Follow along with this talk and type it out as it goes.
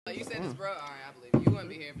Like you said, it's bro. All right, I believe you. You wouldn't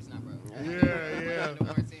be here if it's not bro. Yeah. Under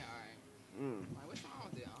warranty. All right. Like, what's wrong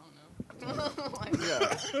with it? I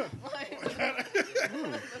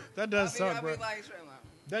don't know. That does suck, I bro. be like, straight like,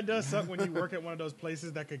 That does suck when you work at one of those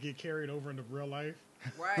places that could get carried over into real life.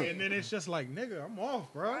 right. And then it's just like, nigga, I'm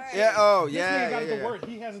off, bro. Right. Yeah. Oh, This yeah. nigga got Yeah, it yeah. the worst.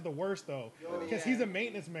 He has it the worst though, because he's a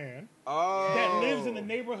maintenance man Oh. that lives in the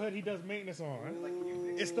neighborhood he does maintenance on.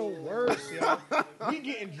 It's the worst, yo. We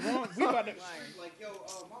getting drunk. We about to. Like, yo,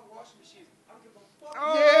 my washing machine, I don't give a fuck.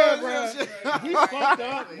 Oh, Yeah, bro. We fucked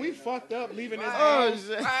up. We fucked up leaving his house.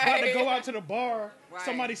 shit. About to go out to the bar. Right.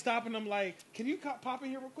 Somebody stopping them like, can you pop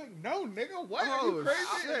in here real quick? No, nigga. What? Are Oh, you crazy?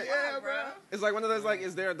 shit. Yeah, bro. It's like one of those, like,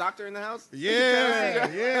 is there a doctor in the house? Yeah,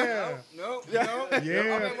 yeah. Nope. Yeah. Nope.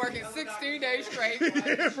 Yeah. I've been working 16 days straight.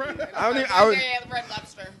 Yeah, bro. I don't even, I would, Red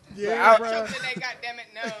Lobster. Yeah, bro. Choked today,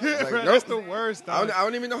 goddammit, no. like, That's the worst. I Dog.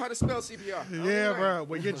 don't even know how to spell CPR. Yeah, bro.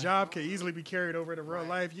 When your job can easily be carried over to real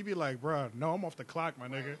life, you be like, bro, no, I'm off the clock, my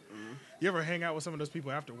nigga. You ever hang out with some of those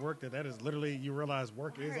people after work that is literally, you realize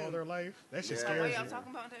work is all their life? That shit Yeah. scares Wait, you. I'm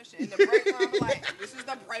talking about that shit. In the break room, like, this is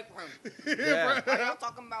the break room. Yeah. Why y'all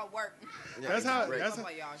talking about work? Yeah, That's how- great. that's I'm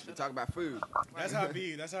like, y'all We shut talk about food. That's how it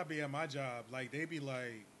be. That's how it be at my job. Like they be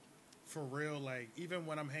like, for real. Like even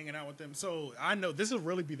when I'm hanging out with them. So I know this will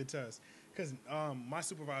really be the test because my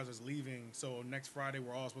supervisor's leaving. So next Friday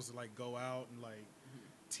we're all supposed to like go out and like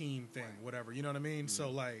team thing, whatever. You know what I mean? So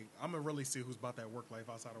like I'm gonna really see who's about that work life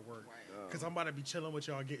outside of work. Because I'm about to be chilling with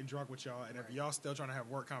y'all, getting drunk with y'all, and if y'all still trying to have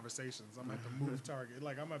work conversations, I'm gonna have to move target.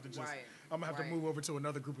 Like I'm gonna have to just, Right. I'm gonna have to Right. move over to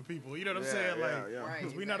another group of people. You know what I'm Yeah, saying? yeah, Like, yeah. Right.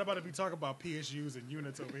 because we're not about to be talking about PSUs and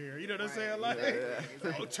units over here. You know what I'm Right. saying? Like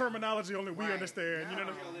Exactly. terminology only we Right. understand. You know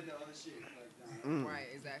what I'm All into other shit. Like, Right,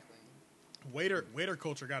 exactly. Waiter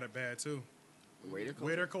culture got it bad too. Waiter culture?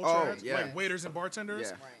 Waiter culture, Oh, yeah. like waiters and bartenders,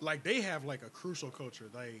 Yeah. Right. like they have like a crucial culture.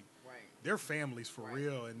 Like Right. they're families for Right.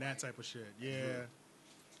 real and that type of shit. Yeah,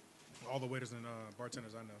 all the waiters and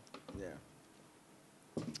bartenders I know.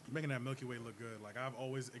 Yeah. Making that Milky Way look good. Like I've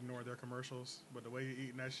always ignored their commercials, but the way you're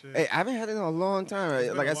eating that shit. Hey, I haven't had it in a long time. It's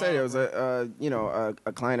been Like a I said, while, it was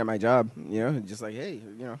a client at my job. You know, just like, hey,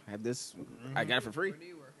 you know, have this. I got it for free. Where do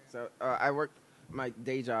you work at? So I work. My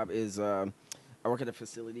day job is I work at a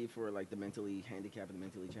facility for like the mentally handicapped and the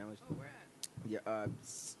mentally challenged. Oh, where at?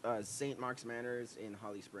 Yeah, St. Mark's Manors in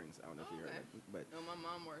Holly Springs. I don't know if you heard Okay. of it, but No, my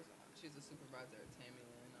mom works. She's a supervisor at Tammy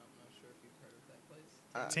Lynn. I'm not sure if you've heard of that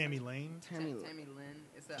place. Tammy Lane. Tammy, Tammy Lynn.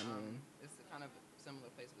 It's a Tammy Lynn. it's a kind of similar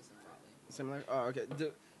place, but it's in Raleigh. similar. Oh,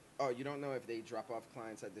 okay. You don't know if they drop off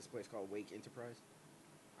clients at this place called Wake Enterprise?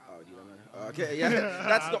 Oh, you don't know? Oh, okay, yeah.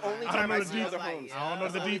 That's the only I don't time know I the see details. other homes. I don't know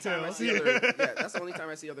That's the only time I details. see other- that's the only time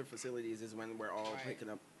I see other facilities is when we're all Right. picking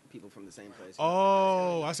up people from the same place.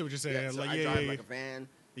 Oh, I see what you're saying. yeah, so like I yeah, drive yeah, like a van,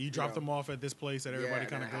 You drop know. them off at this place that everybody Yeah,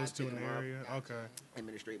 kind of and then I goes to pick in the them up. area. Gotcha. Okay.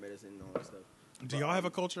 administrate medicine and all that stuff. Do y'all have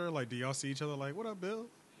a culture? Like, do y'all see each other like, what up, Bill?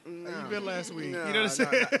 No. How you been last week? No, you know what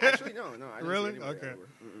I'm saying? no, actually, no. I didn't see Really? anybody Okay. ever.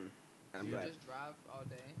 I'm You glad. just drive all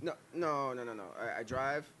day. No. I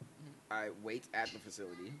drive. I wait at the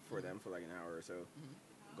facility for them for like an hour or so.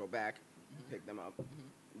 Go back, pick them up.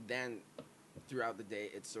 Then, throughout the day,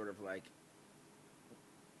 it's sort of like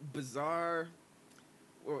bizarre,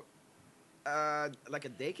 or like a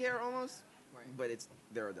daycare almost. Right. But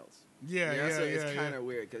they're adults. Yeah, You know, yeah, so yeah. it's kind yeah. of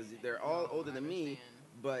weird because they're all Oh, older I than me, understand.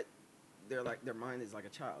 but they're like their mind is like a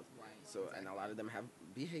child. Right. So and a lot of them have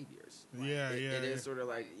behaviors. Yeah, It yeah. is sort of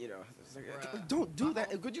like, you know, it's like, Bruh. don't do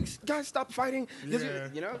that. Could you guys stop fighting? 'Cause Yeah.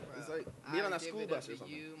 You know, it's like being on I a give school it bus up or to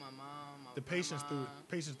something. You, my mom, my The patience grandma.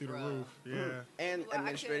 through the Bruh. roof. Yeah. And Well, I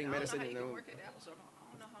administrating can't- medicine. I don't You know how know. you can work at that, so I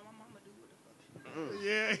don't know how my mama do what the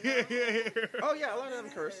fuck. Yeah. Oh yeah, a lot of them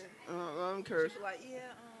curse. A lot of them curse. She be like, yeah,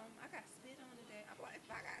 I got spit on today. I'm like,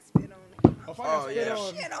 if I got spit on it, If I got Oh, spit yeah.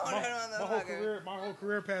 on, Shit on my, that my whole motherfucker. career, my whole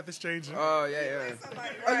career path is changing. Oh yeah. somebody,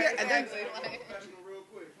 Oh, right, yeah, and then- exactly, like- professional real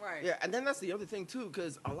quick. right. Yeah, and then that's the other thing too,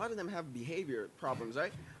 because a lot of them have behavior problems,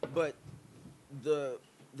 right? But the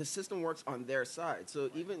system works on their side. So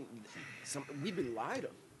even we've been lied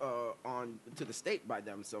on to the state by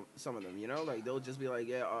them. Some of them, you know, like they'll just be like,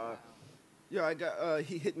 yeah, I got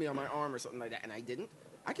he hit me on my arm or something like that, and I didn't.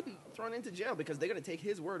 I could be thrown into jail because they're gonna take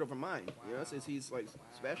his word over mine. You know, since he's like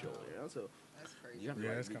special. You know, so That's crazy. you have to Yeah,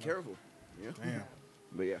 like, it's be kinda- careful. You know? Damn.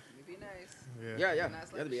 But yeah, You be nice. yeah. Not You slap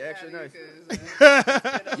have to be the shit extra out nice. of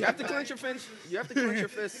you 'cause, You have to clench your fist. You have to clench your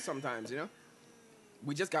fist sometimes, you know.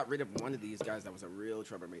 We just got rid of one of these guys that was a real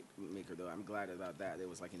troublemaker, though. I'm glad about that. It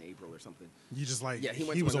was like in April or something. You just like Yeah, he he,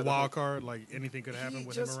 went to was a another wild place. card. Like anything could happen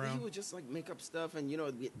with him He around. would just like make up stuff, and you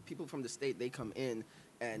know, the people from the state, they come in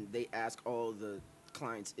and they ask all the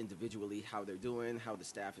clients individually how they're doing, how the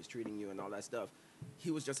staff is treating you, and all that stuff. He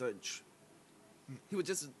was just he was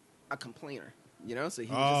just a complainer, you know. So he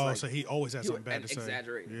was Oh, just like, so he always has he something would- bad and to say.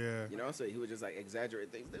 exaggerate. Yeah. You know, so he would just like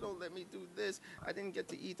exaggerate things. They don't let me do this. I didn't get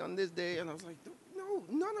to eat on this day, and I was like, no,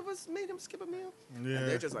 none of us made him skip a meal. Yeah. And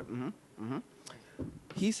they're just like,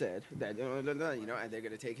 He said that, you know, and they're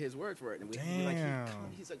gonna take his word for it. And we be like, Damn.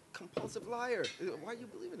 he's a compulsive liar. Why are you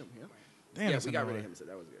believing him? You know? Damn, Yeah, that's we got rid annoying. of him, so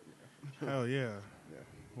that was good. Hell yeah. Yeah.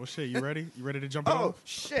 Well, shit, you ready? You ready to jump it Oh off?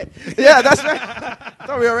 shit! Yeah, that's right.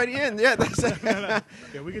 Thought we were already in. Yeah, that's it.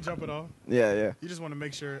 Yeah, we can jump it off. Yeah. You just want to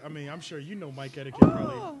make sure. I mean, I'm sure you know mic etiquette.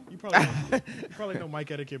 You probably know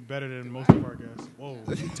mic etiquette better than most of our guests. Whoa,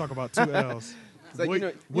 talk about 2 L's. So Will you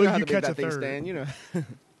know how you to make catch a that thing third? stand, you know.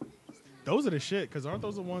 Those are the shit, because aren't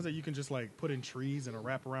those the ones that you can just like put in trees and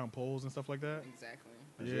wrap around poles and stuff like that? Exactly.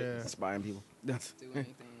 Yeah. Spying people. That's Do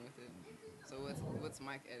anything with it. So what's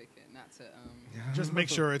mic etiquette? Not to Just make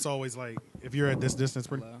sure it's always like, if you're at this distance.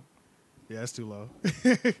 hello. Yeah, that's too low.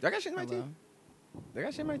 I got shit in my Hello. teeth. I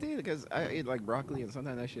got shit in my teeth because I eat like broccoli and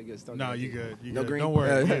sometimes that shit gets stuck. in No, my you teeth. good. You No good. green. Don't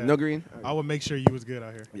worry. Yeah. No green. I would make sure you was good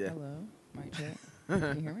out here. Yeah. Hello. Mic check.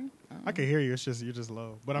 Can you hear me? I can hear you. It's just you're just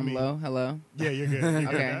low. But I I'm mean, low. Hello. yeah, you're good. You're good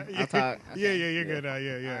Okay, now. I'll talk. Yeah, Okay. you're good now.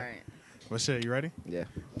 Yeah. All right. Well, shit, you ready? Yeah.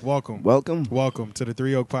 Welcome. Welcome to the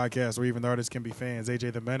Three Oak Podcast, where even the artists can be fans.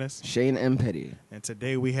 AJ the Menace. Shane M. Petty. And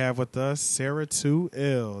today we have with us Sarah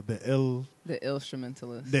 2Ill, The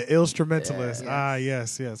llstrumentalist. the llstrumentalist. Yeah. Ah,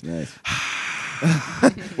 yes. Nice.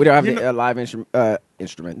 We don't have the live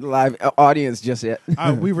instrument, live audience just yet.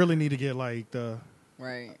 We really need to get like the.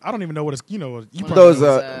 Right. I don't even know what it's. You know, you One probably of Those,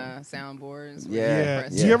 those yeah. soundboards. where Yeah.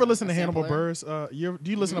 press Do you ever listen to a Hannibal sampler. Buress?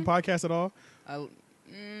 Do you listen to podcasts at all?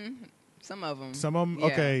 Some of them. Some of them. Yeah.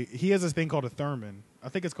 Okay. He has this thing called a theremin. I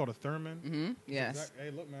think it's called a theremin. Mm-hmm. Yes. Hey,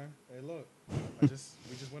 look, man. Hey, look. We just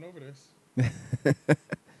went over this.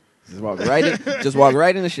 Just walk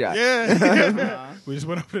right in the shot. Yeah. We just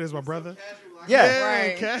went over this, my brother.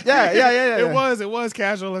 Yeah. Right. Yeah. It was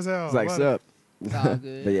casual as hell. It's like, But- sup. It's all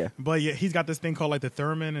good. But yeah. But yeah, he's got this thing called like the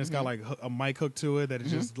theremin, and it's got like a mic hooked to it that it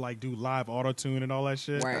just like do live auto tune and all that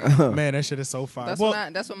shit. Right. Man, that shit is so fire.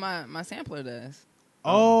 That's what my sampler does.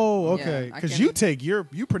 Oh, Yeah, okay. I Because can-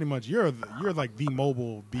 you're like the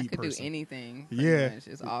mobile beat I could person. do anything. pretty Yeah. much.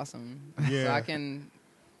 It's awesome. Yeah. So I can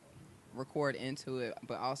record into it,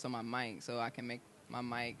 but also my mic, so I can make my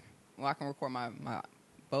mic. Well, I can record my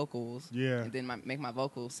vocals. Yeah. And then make my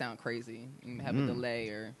vocals sound crazy. And have a delay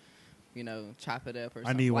or, chop it up or I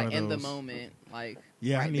something. need one like of in the those. moment, like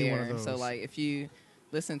Yeah, I right need there. one of So those. like if you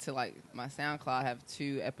listen to like my SoundCloud, I have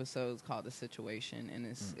 2 episodes called The Situation, and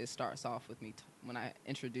it starts off with me when I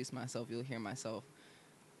introduce myself. You'll hear myself.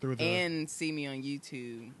 Through the And see me on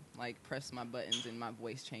YouTube, like press my buttons and my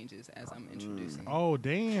voice changes as I'm introducing. Oh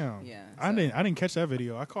damn! Yeah, I so- didn't catch that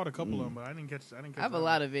video. I caught a couple of them, but I didn't catch. I have a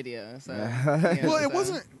lot of videos. So, Well, it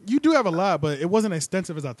wasn't. You do have a lot, but it wasn't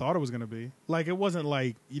extensive as I thought it was gonna be. Like it wasn't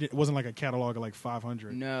like it wasn't like a catalog of like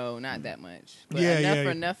 500. No, not that much. But Yeah, enough,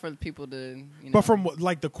 yeah. enough for people to. But from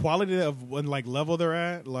like the quality of when like level they're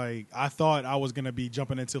at, like I thought I was gonna be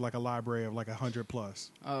jumping into like a library of like 100 plus.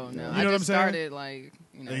 Oh no, You I know what just I'm saying? started like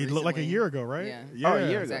It looked like a recently. year ago, right? Yeah. Oh, a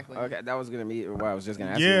year exactly. ago. Okay, that was gonna be what I was just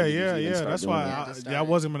gonna ask. Yeah, you. When did you start That's doing why that? Yeah, I just that started.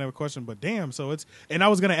 wasn't my question, but damn. So it's and I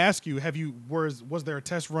was gonna ask you, was there a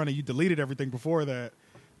test run and you deleted everything before that?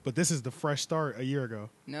 But this is the fresh start a year ago.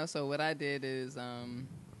 No, so what I did is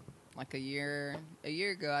like a year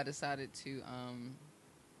ago, I decided to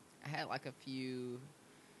I had like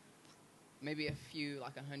maybe a few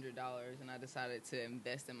like $100, and I decided to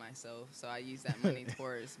invest in myself. So I used that money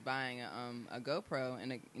towards buying a GoPro,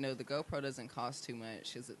 and the GoPro doesn't cost too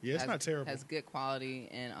much. Yeah, it's not terrible. Has good quality,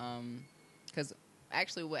 and because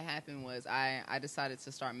actually what happened was I decided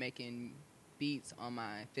to start making beats on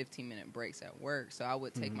my 15-minute breaks at work. So I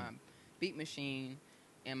would take my beat machine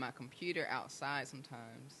and my computer outside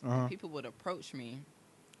sometimes. And people would approach me,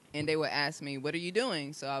 and they would ask me, "What are you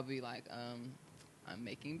doing?" So I'll be like, I'm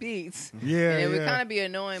making beats. Yeah, And it would yeah. kind of be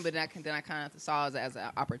annoying, but then I kind of saw it as an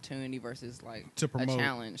opportunity versus like To a promote.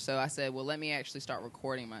 challenge. So I said, well, let me actually start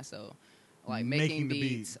recording myself, like Making making the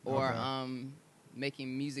beats beat. or Okay.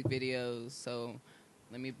 making music videos. So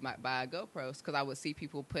let me buy a GoPro, because I would see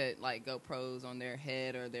people put like GoPros on their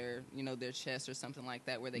head or their chest or something like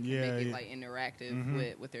that, where they can Yeah, make it yeah. like interactive Mhm.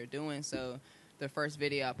 with what they're doing. So the first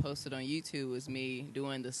video I posted on YouTube was me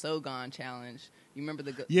doing the Sogon challenge. You remember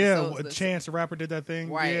the Chance the Rapper did that thing.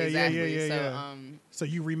 Right, yeah, exactly. yeah. So, So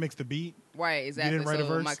you remixed the beat. right, exactly. didn't write a So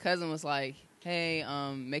verse? my cousin was like, "Hey,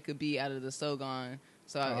 make a beat out of the Sogon."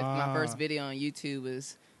 So if my first video on YouTube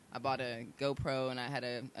was I bought a GoPro and I had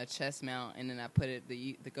a chest mount, and then I put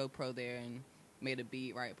the GoPro there and made a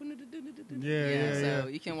beat. Right. Yeah. So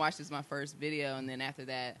you can watch this my first video, and then after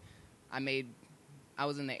that, I made I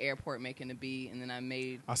was in the airport making the beat, and then I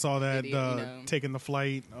made. I saw that video, taking the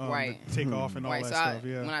flight, right, the takeoff, and all right. that So stuff.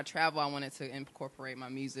 Yeah. when I travel, I wanted to incorporate my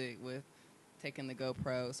music with taking the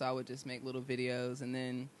GoPro, so I would just make little videos, and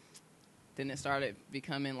then it started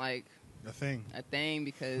becoming like a thing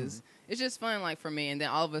because it's just fun, like, for me. And then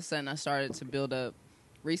all of a sudden, I started to build up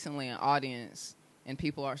recently an audience, and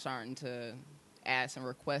people are starting to ask and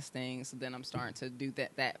request things. So then I'm starting to do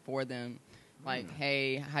that for them. Like,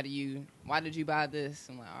 hey, why did you buy this?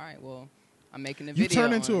 I'm like, all right, well, I'm making a video. You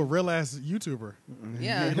turned into a real ass YouTuber.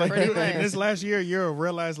 Yeah, like, pretty much. In this last year, you're a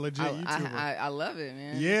real ass legit YouTuber. I love it,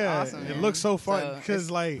 man. Yeah, it's awesome, it man. looks so fun So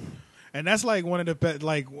because like, and that's like one of the best.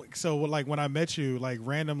 Like, so like when I met you, like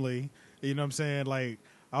randomly, you know what I'm saying? Like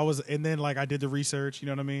I was, and then like I did the research. You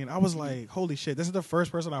know what I mean? I was like, holy shit, this is the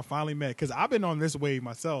first person I finally met because I've been on this wave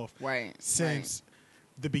myself, right, since.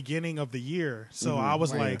 The beginning of the year, so I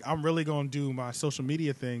was like, I'm really gonna do my social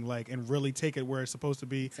media thing, like, and really take it where it's supposed to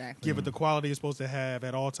be, give it the quality it's supposed to have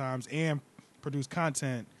at all times, and produce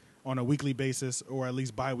content on a weekly basis or at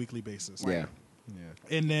least bi-weekly basis. Yeah.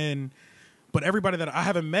 And then, but everybody that I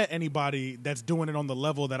haven't met anybody that's doing it on the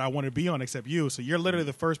level that I want to be on except you. So you're literally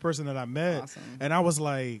the first person that I met, and I was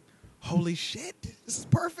like, holy shit, this is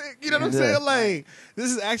perfect. You know what I'm saying? Like,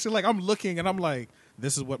 this is actually like I'm looking and I'm like,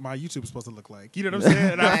 this is what my YouTube is supposed to look like. You know what I'm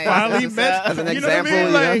saying? And I finally met, as an you know example,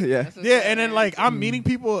 what I mean? Like, yeah. And then like I'm meeting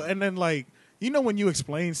people, and then like, you know, when you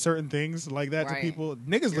explain certain things like that to people,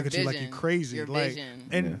 niggas look at you like you're crazy. Your like,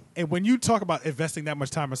 vision. and when you talk about investing that much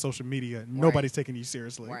time in social media, nobody's taking you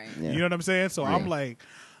seriously. Right. You know what I'm saying? So I'm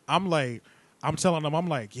telling them, I'm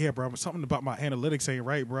like, yeah, bro, something about my analytics ain't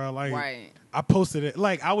right, bro. Like, I posted it.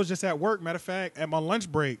 Like, I was just at work, matter of fact, at my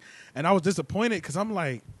lunch break, and I was disappointed because I'm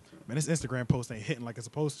like, man, this Instagram post ain't hitting like it's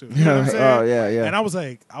supposed to. You know what I'm saying? Oh, yeah. And I was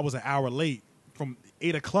like, I was an hour late from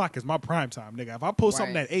 8 o'clock is my prime time, nigga. If I post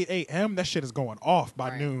something at 8 a.m., that shit is going off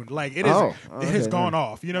by noon. Like, it is, it has gone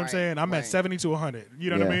off. You know what I'm saying? I'm at 70 to 100.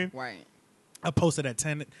 You know what I mean? Right. I posted at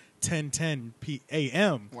 10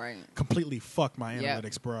 a.m. Right. Completely fucked my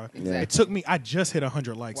analytics, bro. Exactly. It took me, I just hit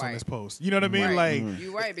 100 likes on this post. You know what I mean? Like,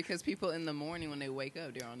 you're right, because people in the morning when they wake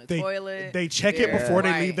up, they're on the toilet. They check it before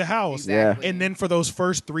they leave the house. Exactly. And then for those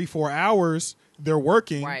first 3-4 hours, they're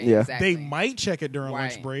working. Exactly. They might check it during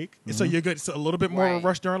lunch break. So you get a little bit more of a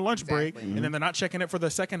rush during lunch break. And then they're not checking it for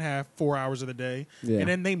the second half, 4 hours of the day. And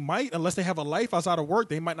then they might, unless they have a life outside of work,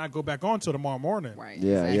 they might not go back on till tomorrow morning.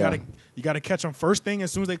 You gotta catch them first thing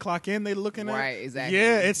as soon as they clock in. They looking at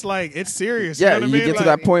Yeah, it's like, it's serious. Yeah, you know what I mean? Get to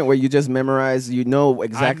that point where you just memorize. You know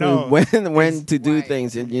exactly when to do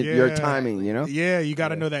things and your timing. You know. Yeah, you got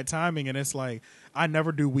to know that timing, and it's like, I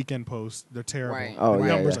never do weekend posts. They're terrible. Oh, the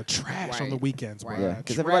numbers are trash on the weekends, bro. Yeah,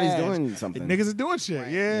 because everybody's doing something. Niggas is doing shit.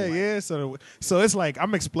 Yeah. So it's like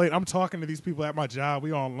I'm talking to these people at my job.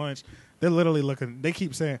 We on lunch. They're literally looking. They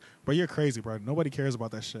keep saying, "Bro, you're crazy, bro. Nobody cares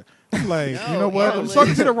about that shit." I'm like, you know what? I'm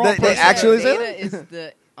talking to the wrong person. They actually data is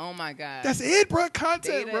the. Oh my god. That's it, bro.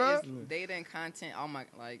 Content, bro. Data and content. Oh my,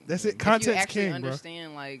 like. That's it. Content's king, bro. If you actually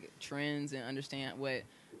understand like trends and understand what.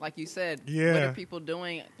 Like you said, what are people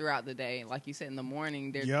doing throughout the day? Like you said, in the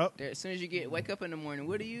morning, they're as soon as you wake up in the morning,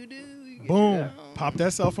 what do? You Boom. Pop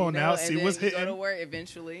that cell phone out, see what's hitting. Go to work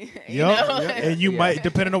eventually. And you might,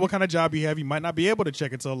 depending on what kind of job you have, you might not be able to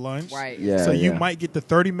check it till lunch. Right. So you might get the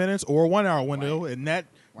 30 minutes or a 1 hour window, and that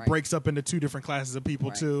breaks up into two different classes of people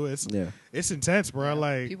too. It's intense, bro. Yeah.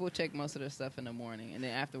 Like, people check most of their stuff in the morning, and then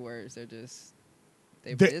afterwards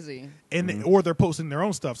they're busy, and or they're posting their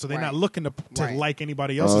own stuff, so they're not looking to like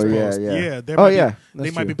anybody else's post. They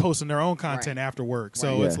might be posting their own content after work,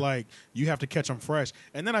 so it's like you have to catch them fresh.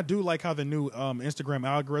 And then I do like how the new Instagram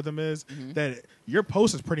algorithm is that your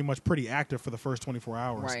post is pretty active for the first 24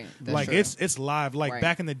 hours. Right, like true. it's live. Like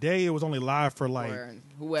back in the day, it was only live for like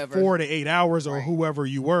whoever 4 to 8 hours or whoever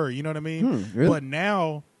you were. You know what I mean? Really? But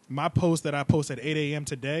now, my post that I post at 8 a.m.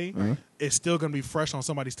 today is still going to be fresh on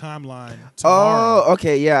somebody's timeline tomorrow. Oh,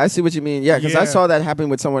 okay. Yeah, I see what you mean. Yeah, because I saw that happen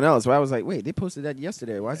with someone else where I was like, wait, they posted that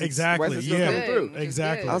yesterday. Why is it still coming through?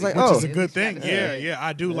 Exactly. I was like, which is a good thing. Yeah,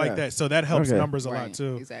 I do like that. So that helps numbers a lot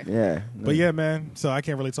too. Exactly. Yeah. But yeah, man. So I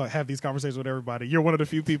can't really have these conversations with everybody. You're one of the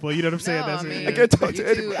few people. You know what I'm saying? No, That's I mean, I can't talk to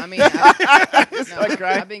YouTube, anybody.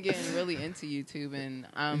 I've been getting really into YouTube, and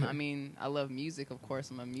I mean, I love music. Of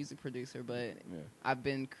course, I'm a music producer, but I've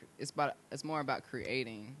been. It's more about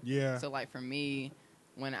creating. Yeah. So like for me,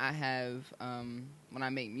 when I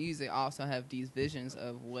make music, I also have these visions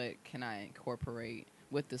of what can I incorporate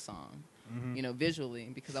with the song,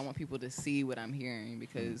 visually, because I want people to see what I'm hearing,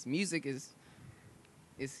 because music is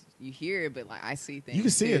it's you hear it, but like I see things. You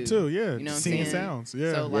can see it too, yeah. You know what I'm Seeing saying? sounds,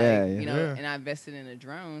 yeah. So like Yeah, you know, yeah. and I invested in a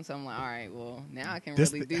drone, so I'm like, all right, well now I can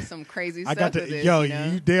This really th- do some crazy I stuff got with the this. yo. You know?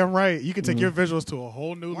 You damn right. You can take your visuals to a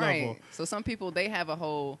whole new Right. level. So some people they have a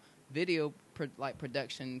whole video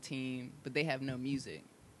production team, but they have no music.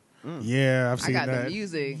 Yeah, I've I seen got that. the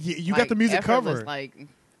music. You like, got the music effortless, covered. Like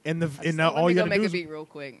And the I and just, now let all me you go got to make do a is beat real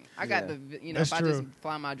quick. I got Yeah. the you know That's if I just true.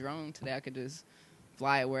 fly my drone today, I could just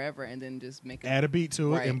fly it wherever and then just make add a beat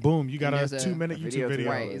to it, Right. and boom, you got And a there's 2-minute a YouTube video to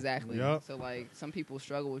video. Right, exactly. Yup. So like some people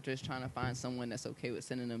struggle with just trying to find someone that's okay with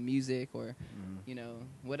sending them music or you know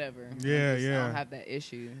whatever. Yeah, I yeah. don't have that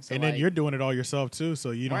issue. So And then like, you're doing it all yourself too, so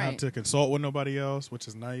you don't have Right. to consult with nobody else, which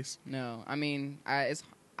is nice. No, I mean,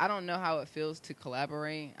 I don't know how it feels to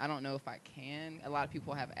collaborate. I don't know if I can. A lot of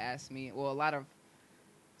people have asked me. Well,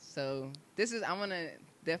 So this is. I'm gonna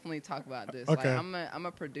definitely talk about this. Okay. Like, I'm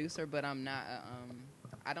a producer, but I'm not.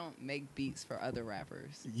 I don't make beats for other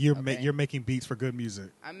rappers. You're okay? you're making beats for good music.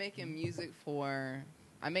 I'm making music for.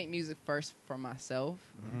 I make music first for myself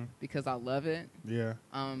Mm-hmm. because I love it. Yeah.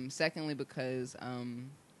 Secondly, because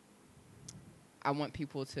I want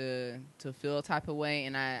people to feel a type of way,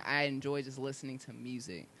 and I enjoy just listening to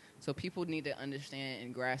music. So people need to understand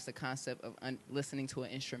and grasp the concept of listening to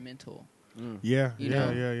an instrumental. Yeah. You Yeah.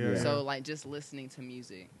 know? Yeah. Yeah. So like just listening to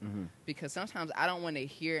music, because sometimes I don't want to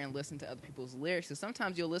hear and listen to other people's lyrics. So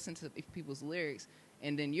sometimes you'll listen to people's lyrics,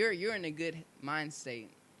 and then you're in a good mind state.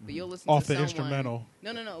 But you'll listen Off to the someone, instrumental.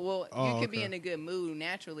 No. Well, Oh, you could be okay. in a good mood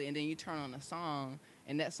naturally, and then you turn on a song,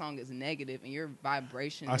 and that song is negative, and your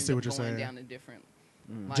vibration I ends see up what you're going saying. down a different.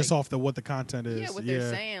 Like, Just off what the content is. yeah, what they're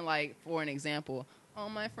saying. Like for an example, all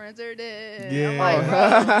my friends are dead. Yeah. I'm like,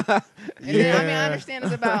 bro. And then, I mean, Yeah. I understand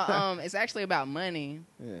it's about it's actually about money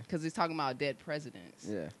Yeah. because it's talking about dead presidents.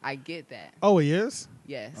 Yeah. I get that. Oh, he is?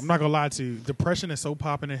 Yes. I'm not gonna lie to you. Depression is so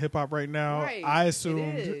popping in hip hop right now. Right, I it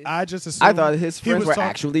assumed. is. I just assumed. I thought his he friends was were talking-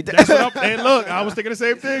 actually dead. That's what I'm. Hey, look, I was thinking the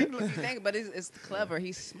same thing. If you think, but it's clever.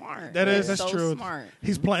 He's smart. That's He's so true. smart.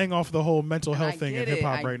 He's playing off the whole mental And health I thing in get hip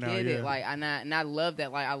hop it. right now. I get Yeah. it. Like, and I love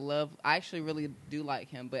that. Like, I actually really do like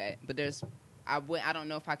him. But there's, I don't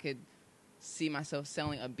know if I could see myself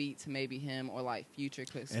selling a beat to maybe him or like Future.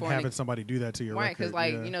 and having somebody do that to your right, record. because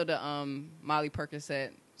like yeah. you know the Molly Percocet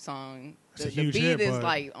song, It's a the huge beat hit, is but-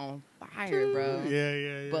 like on fire, bro.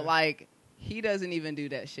 Yeah. But like he doesn't even do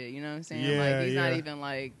that shit. You know what I'm saying? Yeah, like he's not yeah. even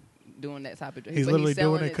like doing that type of. He's but literally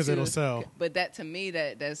selling doing it 'cause to- it'll sell. But that to me,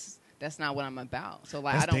 that's not what I'm about. So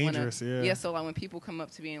like That's I don't want dangerous, to. yeah. So like when people come up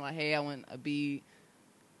to me and like, hey, I want a beat.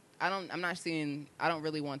 I don't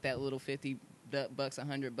really want that little $50,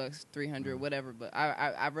 $100, $300, whatever. But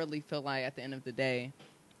I really feel like at the end of the day,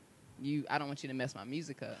 I don't want you to mess my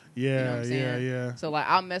music up. Yeah, you know what I'm saying? yeah. So like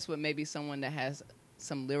I'll mess with maybe someone that has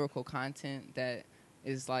some lyrical content that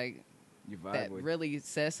is like You vibe that with. really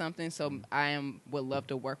says something. So would love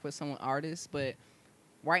to work with someone artist, but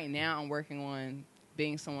right now I'm working on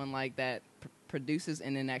being someone like that produces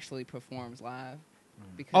and then actually performs live.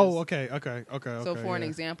 Because, Oh, okay. So for an yeah.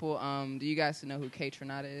 example, do you guys know who K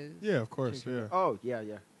Tronada is? Yeah, of course. Yeah, Oh, yeah.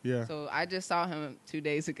 yeah. So I just saw him 2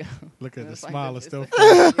 days ago. Look at And the it's like smile the- is still. it's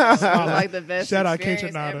like the best. Shout out K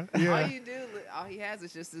experience Tronada. ever. Yeah. All you do, all he has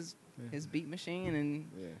is just his beat machine, and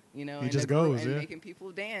Yeah. you know, He and just the group goes, and yeah. making people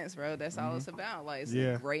dance, bro. That's all it's about. Like it's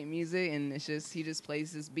Yeah. great music, and it's just he just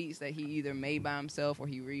plays his beats that he either made by himself or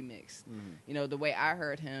he remixed. You know, the way I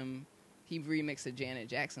heard him, he remixed a Janet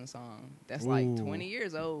Jackson song that's like Ooh. 20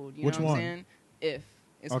 years old. You Which know what one? I'm saying? If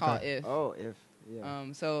it's Okay. called If. Oh, if.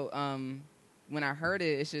 Yeah. When I heard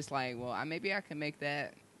it, it's just like, well, maybe I can make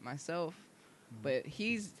that myself. But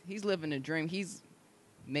he's living a dream. He's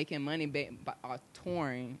making money by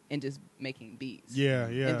touring and just making beats. Yeah,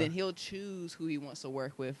 yeah. And then he'll choose who he wants to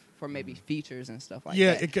work with for maybe features and stuff like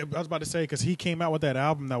yeah, that. I was about to say because he came out with that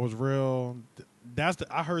album that was real.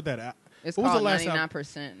 I heard that. It's what was called the last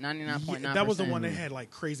 99%, 99.9%. that was the one that had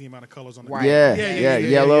like crazy amount of colors on the Right. Yeah,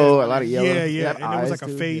 yellow, a lot of yellow. Yeah, He yeah, had and it was eyes, like a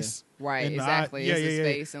too, face. Right, and the exactly. eye- yeah, It's his yeah,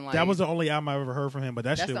 yeah. face and like That was the only album I ever heard from him, but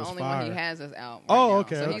that that's shit the was only fire. one he has us out. Right Oh, now.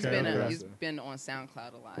 okay, So he's okay, been okay. he's been on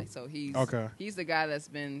SoundCloud a lot. So Okay. he's the guy that's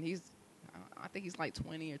been I think he's like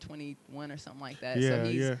 20 or 21 or something like that. Yeah, so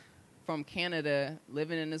he's yeah. from Canada,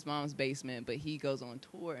 living in his mom's basement, but he goes on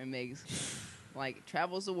tour and makes like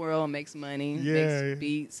travels the world, makes money, Yeah, makes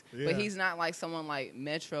beats. yeah. But he's not like someone like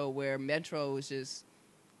Metro, where Metro is just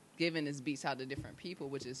giving his beats out to different people,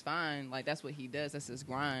 which is fine. Like that's what he does. That's his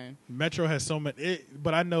grind. Metro has so much,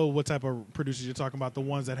 but I know what type of producers you're talking about. The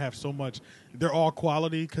ones that have so much, they're all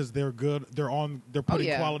quality because they're good. They're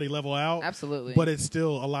putting quality level out. Absolutely. But it's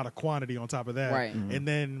still a lot of quantity on top of that. Right. And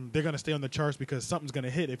then they're gonna stay on the charts because something's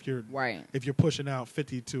gonna hit if you're pushing out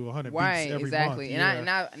 50 to 100 beats every exactly.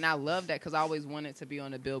 month. And I love that because I always wanted to be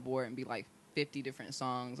on the Billboard and be like 50 different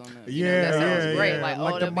songs on the. That sounds great. Yeah.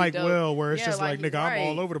 Like the Mike Will, where it's just like nigga, I'm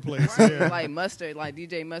all over the place. Right. Like Mustard, like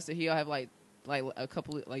DJ Mustard, he'll have like a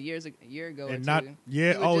couple of, like a year ago and or two. He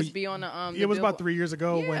would just be on the it was about 3 years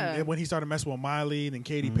ago when he started messing with Miley and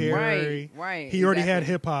Katy Perry. Right. He already had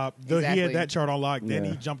hip hop. He had that chart on lock. Then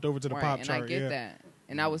he jumped over to the pop chart. And I get that.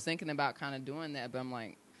 And I was thinking about kind of doing that, but I'm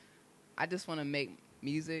like, I just want to make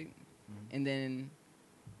music, and then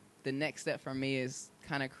the next step for me is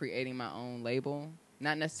kind of creating my own label.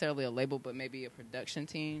 Not necessarily a label, but maybe a production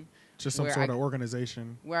team. Just some sort of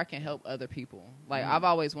organization. Where I can help other people. Like, I've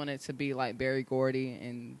always wanted to be like Berry Gordy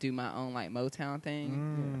and do my own like Motown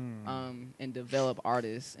thing. And develop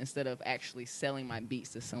artists instead of actually selling my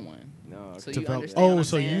beats to someone. No, so you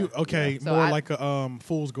understand more like a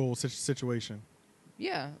fool's gold situation.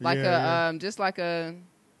 Yeah, like just like a...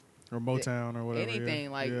 Or Motown or whatever.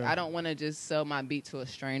 Anything. I don't want to just sell my beat to a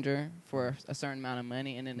stranger for a certain amount of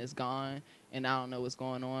money and then it's gone and I don't know what's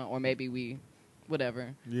going on. Or maybe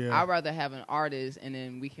whatever. Yeah. I'd rather have an artist and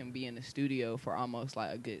then we can be in the studio for almost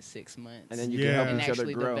like a good 6 months. And then you can help each other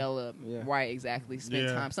actually grow. Develop. Yeah. Right, exactly. Spend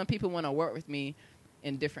time. Some people want to work with me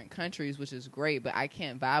in different countries, which is great, but I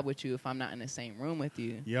can't vibe with you if I'm not in the same room with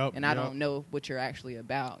you. And I don't know what you're actually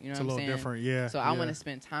about. You know what I'm saying? It's a little different, So I want to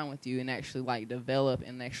spend time with you and actually like develop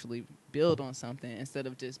and actually build on something instead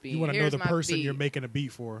of just being. You want to know the person you're making a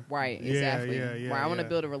beat for. Right, exactly. Right. I want to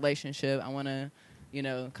build a relationship. I want to,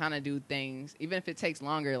 kind of do things, even if it takes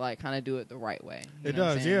longer, like kind of do it the right way. It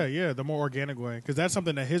does, yeah, the more organic way. Because that's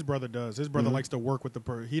something that his brother does. His brother likes to work with the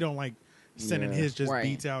person. He don't like sending his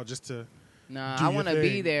beats out just to. Nah, I want to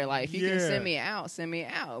be there. Like, if you can send me out, send me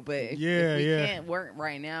out. But if we can't work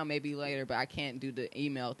right now, maybe later. But I can't do the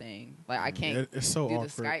email thing. Like, I can't do the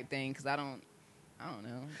Skype thing because I don't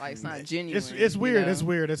know. Like, it's not genuine. It's weird. It's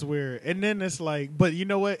weird. It's weird. And then it's like, but you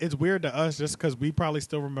know what? It's weird to us just because we probably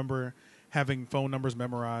still remember having phone numbers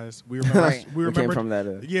memorized. We remember. We remember came from that.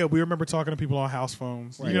 We remember talking to people on house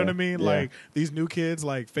phones. Right. You know what I mean? Yeah. Like these new kids,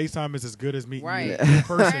 like FaceTime is as good as meeting you in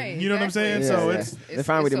person. You know what I'm saying? So they're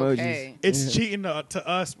fine with emojis. Okay. It's cheating to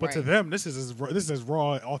us, but to them, this is as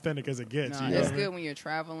raw, authentic as it gets. No, it's good when you're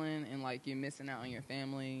traveling and like you're missing out on your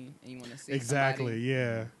family and you want to see exactly. Somebody,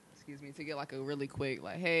 yeah. Excuse me, to get like a really quick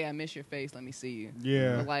like, hey, I miss your face. Let me see you.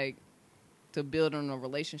 Yeah. But like. To build on a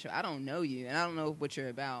relationship, I don't know you, and I don't know what you're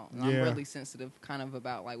about. And I'm really sensitive, kind of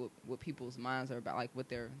about like what people's minds are about, like what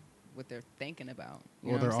they're thinking about.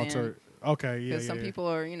 You know what I'm saying? Okay, yeah. Because some people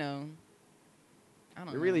are, I don't know.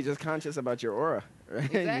 You're really just conscious about your aura, right?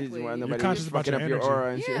 Exactly. You're conscious about your your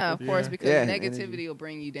aura and shit. Yeah, of course, because negativity will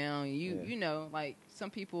bring you down. You know, like some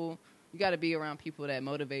people, you got to be around people that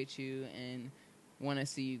motivate you and want to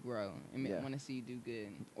see you grow and want to see you do good,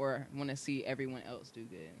 or want to see everyone else do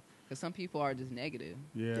good. Because some people are just negative.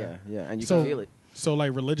 Yeah, and you can feel it. So,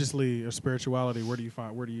 like religiously or spirituality, where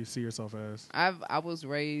do you see yourself as? I was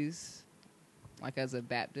raised like as a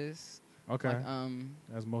Baptist. Okay. Like,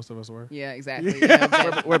 as most of us were. Yeah, exactly.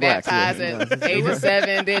 We're baptized at age of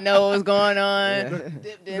 7, didn't know what was going on.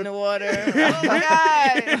 Dipped in the water. Oh my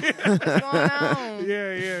God, what's going on?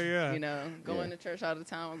 Yeah. Going to church all the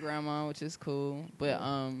time with grandma, which is cool. But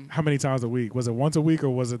how many times a week? Was it once a week or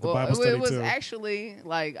was it the Bible study too? It was actually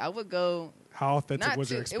like I would go. How authentic was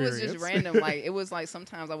your experience? It was just random. Like it was like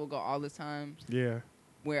sometimes I would go all the time. Yeah.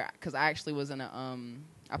 Because I actually was in a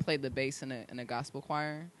I played the bass in a gospel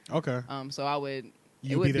choir. Okay. So I would.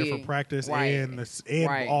 You'd be there for practice and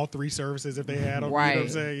all 3 services if they had them. Right. You know what I'm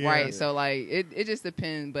saying? Yeah. Right. So like it just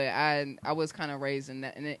depends. But I was kind of raised in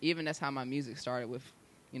that, and even that's how my music started with,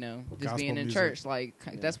 just gospel being in church. Like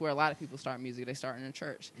that's where a lot of people start music. They start in a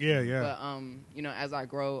church. Yeah. But as I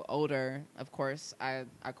grow older, of course I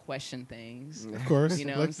question things. Of course. You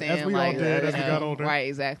know what I'm saying? As we all did as we got older. Right.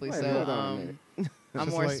 Exactly. So I'm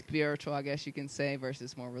more spiritual, I guess you can say,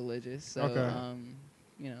 versus more religious. So,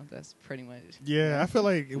 that's pretty much. Yeah, I feel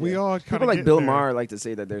like we all kind of people like Bill Maher like to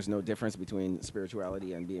say that there's no difference between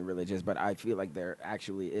spirituality and being religious, but I feel like there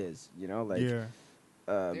actually is. There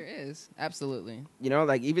is, absolutely.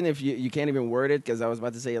 Like even if you can't even word it, because I was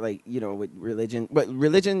about to say with religion, but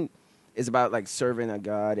religion is about like serving a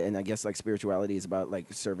God, and I guess like spirituality is about like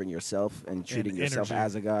serving yourself and treating yourself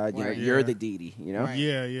as a God. Right. You're the deity. Right.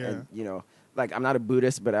 Yeah. And, like I'm not a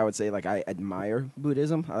Buddhist, but I would say like I admire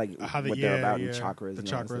Buddhism. I like How what they're about and chakras, the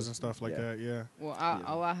and all that chakras and stuff like that. Yeah. Well,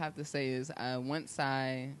 all I have to say is once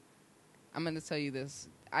I'm going to tell you this.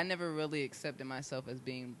 I never really accepted myself as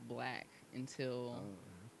being black until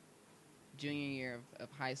junior year of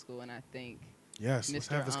high school, and I think. Yes, let's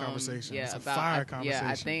have this conversation. Yeah, it's a about fire conversation.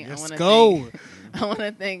 Yeah, I think let's go. I want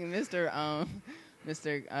to thank Mr.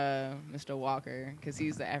 Walker because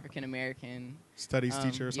he's the African American studies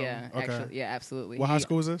teacher or something. Yeah, okay. actually, yeah, absolutely. What high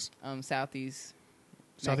school is this? Southeast.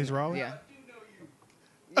 Southeast Raleigh. Yeah.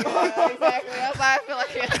 Yeah, exactly. That's why I feel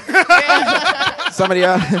like yeah. Somebody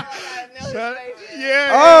else. Yeah.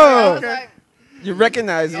 Oh, okay. You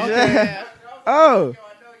recognize it? Okay. Yeah. Oh.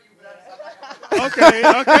 Okay.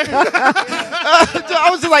 I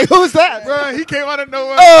was just like, who's that? Bro, he came out of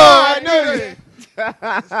nowhere. Oh, I knew it.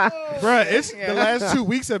 Bro, it's the last 2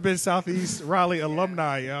 weeks have been Southeast Raleigh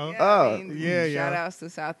alumni, yo. Yeah, yeah. Shout outs to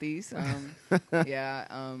Southeast.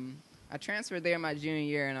 I transferred there my junior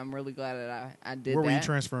year, and I'm really glad that I did Where that. were you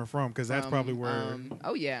transferring from? Because that's probably where.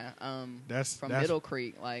 That's from Middle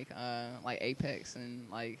Creek, like Apex and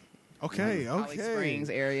like. Okay. Holly Springs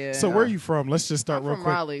area. So where are you from? Let's just start real quick. I'm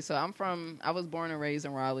from Raleigh. So I was born and raised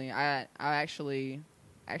in Raleigh. I actually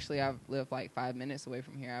I've lived like 5 minutes away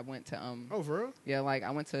from here. I went to Oh, for real? Yeah, like I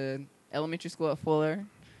went to elementary school at Fuller.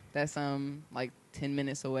 That's like 10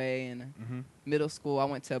 minutes away, and middle school I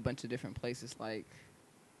went to a bunch of different places. Like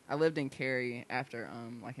I lived in Cary after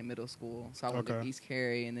like in middle school, so I lived in East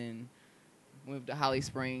Cary, and then moved to Holly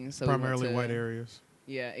Springs. So primarily white areas.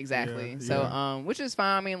 Yeah, exactly. Yeah, so, which is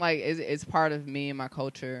fine. I mean, like, it's part of me and my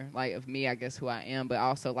culture, like, of me, I guess, who I am. But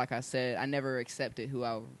also, like I said, I never accepted who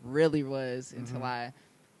I really was until I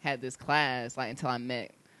had this class, like, until I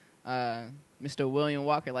met Mr. William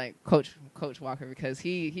Walker, like, Coach Walker, because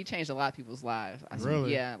he changed a lot of people's lives.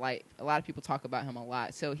 Really? Yeah, like, a lot of people talk about him a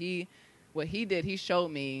lot. So, what he did, he showed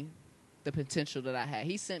me the potential that I had.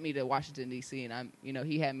 He sent me to Washington, D.C., and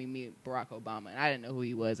he had me meet Barack Obama, and I didn't know who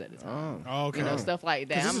he was at the time. Oh, okay. Stuff like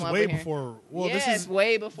that. This is way before. Well, this is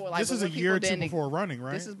way before. Like, this is a year or two before running,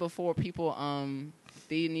 right? This is before people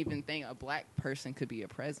didn't even think a black person could be a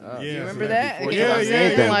president. Yeah, you remember that?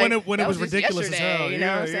 Yeah. Like, when it was ridiculous as hell. You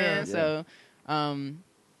know what I'm saying? Yeah.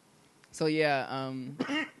 So yeah.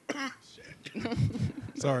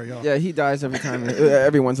 Sorry, y'all. Yeah, he dies every time,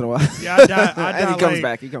 every once in a while. Yeah, I die and he comes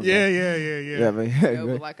back. He comes back. Yeah.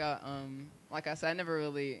 But like I said, I never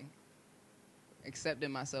really accepted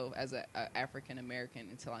myself as an African American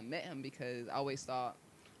until I met him, because I always thought,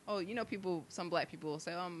 some black people will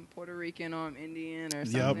say, I'm Puerto Rican or I'm Indian or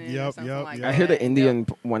something. Yep. Like I hear the Indian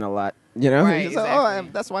one a lot. Right, It's exactly.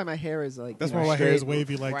 like, that's why my hair is like. That's why my hair is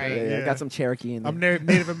wavy like Right. that. Yeah, I got some Cherokee in there. I'm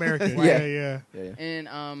Native American. Right. Yeah.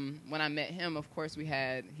 And when I met him, of course,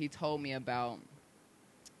 he told me about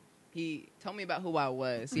who I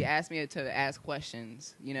was. He asked me to ask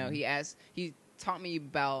questions. He taught me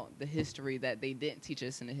about the history that they didn't teach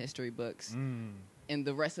us in the history books. In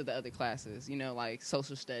the rest of the other classes, like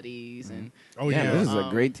social studies and. Oh yeah, this is a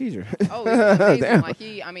great teacher. Oh, it's amazing. Like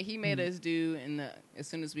he made us do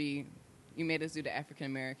he made us do the African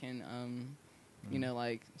American,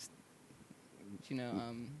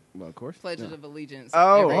 well, of course. pledges of allegiance.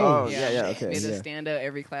 Okay. Made us stand up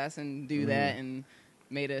every class and do that, and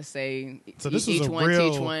made us say teach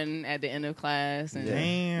one at the end of class. And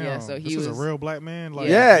damn. Yeah, so he was a real black man. Like,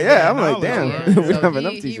 I'm like, damn. Yeah. We So have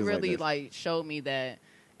enough teachers he really like showed me that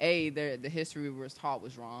the history we was taught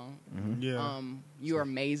was wrong. Yeah. You are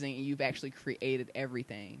amazing, and you've actually created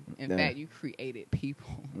everything. In fact, you created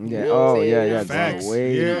people. Yeah. You know what I'm Oh, saying? yeah. Facts. You know what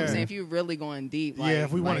I'm Yeah. saying? If you're really going deep,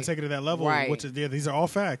 If we want to take it to that level, right. which is these are all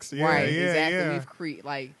facts. Yeah, right, yeah, exactly.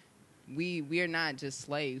 yeah. We are not just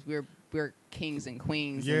slaves. We're kings and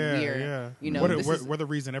queens. Yeah, and we're, yeah. we're the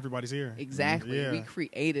reason everybody's here. Exactly. Yeah. We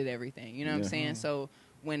created everything. You know what I'm saying? So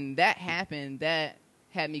when that happened, that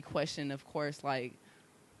had me question, of course, like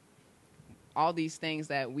all these things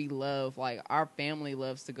that we love. Like our family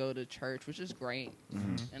loves to go to church, which is great,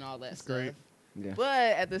 and all that stuff. Great. Yeah.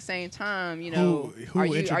 But at the same time, who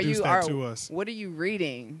introduced that to us? What are you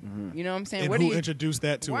reading? You know what I'm saying? And who introduced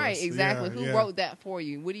that to us? Right, exactly. Yeah, Who yeah. wrote that for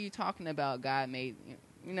you? What are you talking about? God made.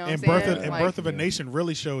 You know what And I'm saying? Birth of a Nation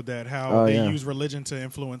really showed that how they use religion to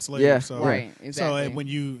influence slavery. Yeah. So, Right, exactly. So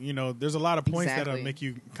when there's a lot of points that'll Exactly. make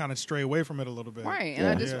you kind of stray away from it a little bit. Right, and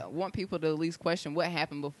I just want people to at least question what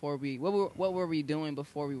happened before what were we doing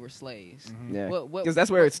before we were slaves? Yeah. What- Because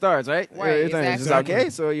that's where it starts, right? Right, It's just exactly. okay.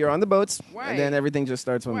 So you're on the boats, Right. and then everything just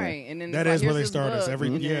starts from Right, and then That it's is like, where they here's this start us. book,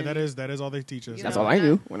 and then- That is all they teach us. You there. That's know, all I and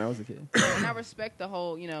knew when I was a kid. And I respect the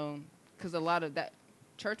whole, because a lot of that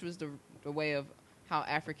church was the way of how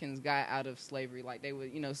Africans got out of slavery. Like they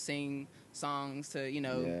would, sing songs to,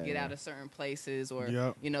 get out of certain places, or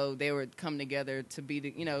they would come together to be,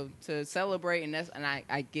 to celebrate, and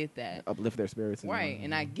I get that, uplift their spirits, right?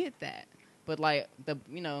 And I get that, but like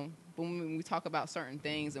when we talk about certain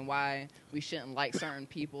things and why we shouldn't like certain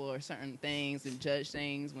people or certain things and judge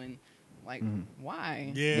things, when like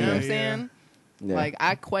why? Yeah, you know what I'm saying? Yeah. Like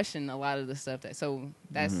I question a lot of the stuff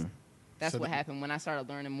that's what happened when I started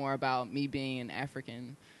learning more about me being an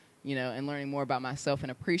African, and learning more about myself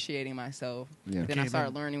and appreciating myself. Yeah. Then I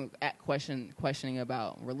started learning questioning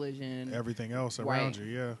about religion, everything else around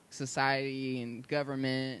you, society and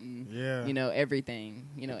government, and everything,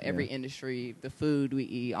 every Yeah. industry, the food we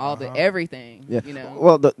eat, all the everything. Yeah. You know.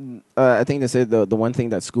 Well, I think they said the one thing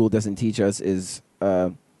that school doesn't teach us is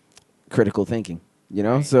critical thinking.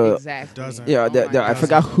 Right. So exactly. Doesn't. yeah, Oh I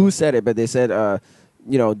forgot who said it, but they said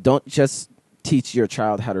don't just teach your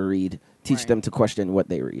child how to read. Teach Right. them to question what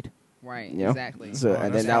they read. Right. You know? Exactly. So and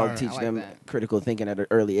then that's that will fire. teach I like them that. critical thinking at an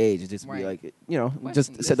early age. Just be Right. like, Question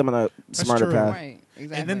just this. set them on a smarter true. path. Right.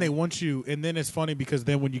 Exactly. And then they want you, and then it's funny because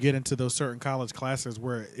then when you get into those certain college classes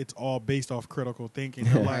where it's all based off critical thinking,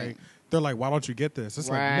 Right. they're like, why don't you get this? It's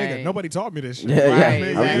like, Right. nigga, nobody taught me this shit. Yeah, Right.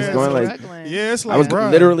 yeah. I I was just going like, struggling. Yeah, it's like, I was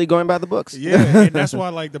bruh. literally going by the books. Yeah, and that's why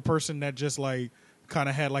like the person that just like kind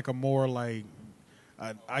of had like a more like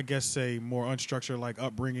I guess say more unstructured like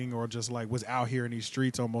upbringing or just like was out here in these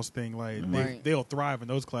streets almost thing like Right. they'll thrive in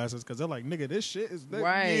those classes because they're like, nigga, this shit is that,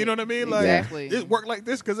 Right. you know what I mean, like Exactly. it work like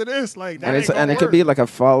this because it is like that And ain't gonna it could work. be like a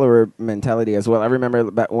follower mentality as well. I remember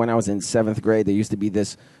back when I was in 7th grade, there used to be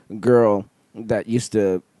this girl that used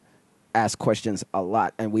to ask questions a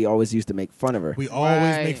lot, and we always used to make fun of her. We always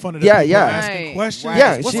Right. make fun of the Yeah, people yeah. asking Right. questions. Right.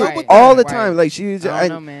 Yeah, What's she up with all that? the time. Like she was, I don't and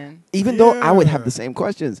know, man. even though I would have Yeah. the same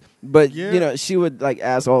questions, but Yeah. she would like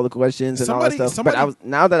ask all the questions and all that Somebody- stuff. But I was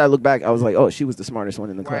now that I look back, I was like, oh, she was the smartest one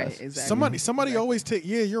in the Right. class. Exactly. Somebody always take.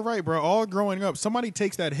 Yeah, you're right, bro. All growing up, somebody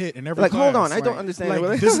takes that hit in every Like, class. hold on, I don't Right. understand. Like,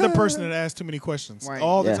 it. this is the person that asks too many questions Right.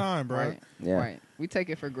 all the Yeah. time, bro. Right. Yeah. Right. We take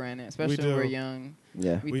it for granted, especially do. when we're young.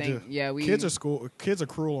 Yeah. We We think, do. yeah, we Kids are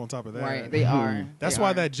cruel on top of that. right. They are. That's They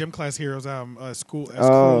why are. that Gym Class Heroes album, cruel as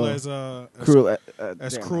Oh. cruel Cruel. as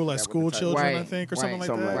Damn, I cruel forgot as what school the title- children, I Right. think, or Right. something like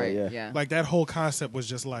Something that. like Right. yeah. Yeah. Like that whole concept was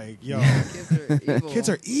just like, yo, Kids are evil. kids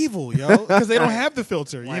are evil, yo, because they don't have the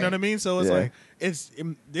filter. You Right. know what I mean? So it's Yeah. like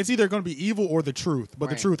it's either going to be evil or the truth, but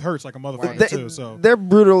the Right. truth hurts like a motherfucker Right. too. So They're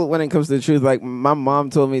brutal when it comes to the truth. Like my mom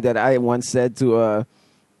told me that I once said to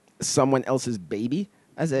someone else's baby,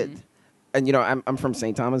 I said, and I'm from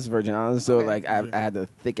St. Thomas, Virgin Islands, so Okay. like I had a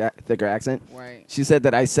thicker accent. Right. She said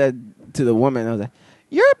that I said to the woman, I was like,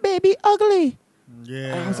 "Your baby ugly."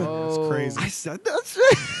 yeah, I was like, it's Oh. crazy. I said that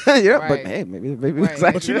shit. But Right. hey, maybe the baby Right. was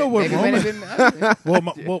like, But you know what, Maybe Roman? might have been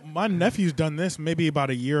ugly. Well, my nephew's done this maybe about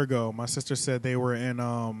a year ago. My sister said they were in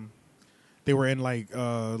like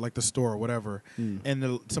the store or whatever,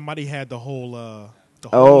 and somebody had the hole the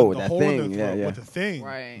hole that in thing. the Yeah, throat yeah. with the thing.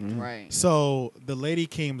 Right. Right. So the lady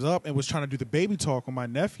came up and was trying to do the baby talk on my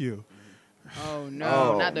nephew. Oh no,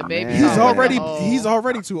 Oh, not the baby. man. He's Oh, already Oh. he's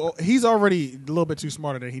already a little bit too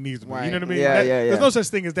smarter than he needs to be. You know what I mean? Yeah, yeah. There's no such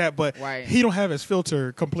thing as that, but Right. he don't have his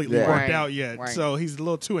filter completely Yeah. worked Right, out yet. right. So he's a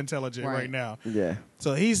little too intelligent right, Right. now. yeah.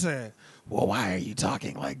 So he said, "Well, why are you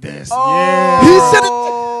talking like this?" Oh. Yeah. He said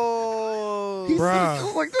it. He Bruh.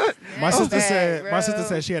 Oh my god. My That's sister bad, said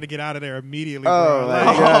bro. she had to get out of there immediately. Oh, bro. my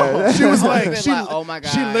Like, God. she was I've like, been she, like, oh my God.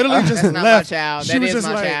 she literally just That's not left. my child. She That was is just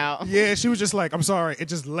my like, child. yeah, she was just like, I'm sorry, it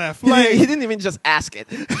just left. He Like didn't even just ask it.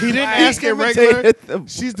 he didn't Right. ask it Imitated regular. them.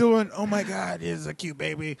 She's doing, oh my God, this is a cute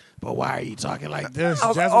baby, but why are you talking like this? I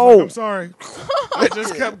was Jazz like, was like, oh. I'm sorry. It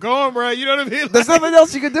just kept going, bro. You know what I mean? There's Like, nothing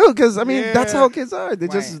else you could do because I mean that's Yeah. how kids are. They're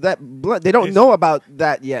Right. just that blunt. They don't It's- know about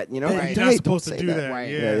that yet. You know, Yeah, Right. you're Hey, not supposed don't to say do that. Right.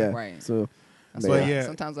 Yeah. Yeah, yeah. Right. So, That's But why yeah.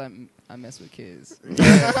 sometimes I mess with kids. kids,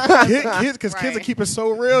 because kids will Right. keep it so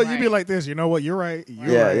real. You be Right. like this. You know what? You're right. You're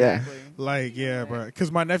Yeah, right. yeah. Exactly. Like, yeah, bro.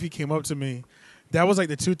 Because my nephew came up to me. That was like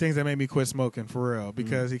the two things that made me quit smoking for real.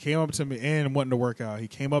 Because he came up to me and wanting to work out. He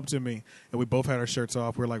came up to me and we both had our shirts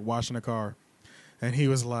off. We were like washing the car. And he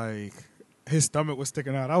was like, his stomach was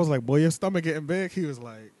sticking out. I was like, boy, your stomach getting big. He was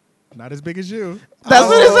like, not as big as you. That's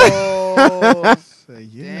what he said. Oh, Say,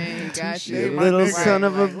 yeah, dang, got touche, you. my Little nigga. son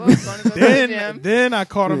of a- Well, it's gonna go to the gym. Then I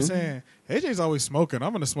caught him saying, AJ's always smoking.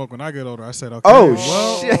 I'm going to smoke when I get older. I said, okay. Oh,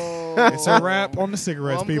 well, shit. it's a wrap on the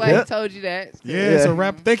cigarettes, Well, I'm people. glad he told you that. Yeah, it's Yeah. a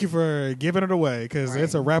wrap. Thank you for giving it away because Right.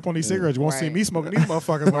 it's a wrap on these cigarettes. You won't see Right. me smoking these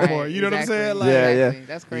motherfuckers no Right, more. You know exactly, what I'm saying? Like, Yeah, yeah. exactly.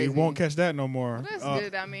 That's crazy. you won't catch that no more. Well, that's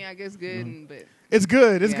good. I mean, I guess good, but It's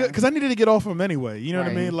good. It's Yeah. good because I needed to get off them anyway. You know what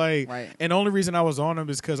I Right. mean? Like, Right. and the only reason I was on them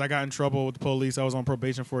is because I got in trouble with the police. I was on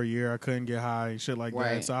probation for a year. I couldn't get high, shit like that.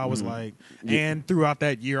 Right. So I was like, and throughout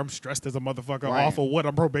that year, I'm stressed as a motherfucker Right. off of what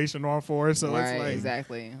I'm probation on for. So right. it's like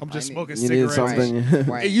Exactly. I'm just smoking You need cigarettes. something.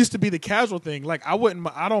 Right. It used to be the casual thing. Like I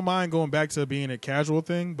don't mind going back to being a casual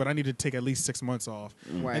thing, but I need to take at least 6 months off,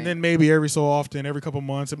 Right. and then maybe every so often, every couple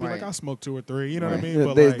months, it'd be like Right. I'll smoke 2 or 3. You know what I Right. mean?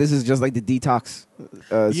 But This, like, this is just like the detox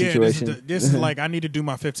situation. this is like I need to do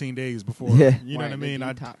my 15 days before. Yeah. You know Right, what I the mean?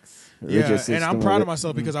 detox. Yeah, Religious and I'm system proud of of it.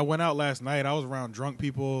 myself because I went out last night. I was around drunk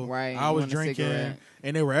people. Right, I you was want a drinking, cigarette.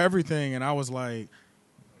 and they were everything. And I was like,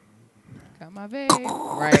 Got my vape.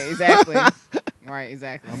 Right. Exactly. Right.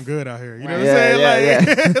 Exactly. I'm good out here. You know Right. what I'm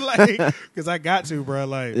Yeah, saying? Like, because I got to, bro.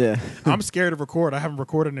 Like, Yeah. I'm scared to record. I haven't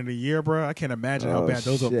recorded in a year, bro. I can't imagine how Oh, bad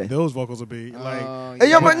shit. those vocals will be. Like, Oh, Hey,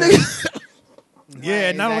 yo, yeah. my nigga. yeah,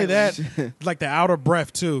 Right, not only exactly. that, like the outer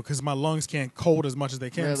breath too, because my lungs can't hold as much as they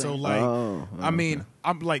can. Really? So like, Oh, I mean,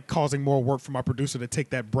 I'm like causing more work for my producer to take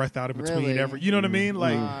that breath out in between Really? every. You know what I mean?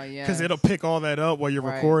 Like, Oh, because yes. it'll pick all that up while you're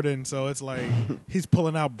Right. recording. So it's like he's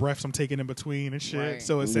pulling out breaths I'm taking in between and shit. Right.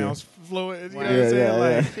 So it Yeah. sounds fluid. You know Right. what I'm Yeah, saying? yeah,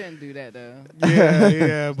 Like, You shouldn't do that though.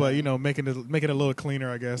 yeah, but you know, making it a little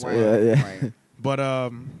cleaner, I guess. Right. Yeah, yeah. Right.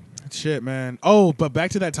 But shit, man. Oh, but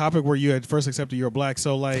back to that topic where you had first accepted you're black.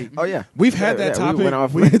 So like, Oh yeah. we've had Yeah, that yeah, topic. we went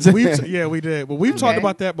off. Yeah, we did. But we've talked Okay.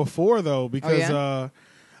 about that before though, because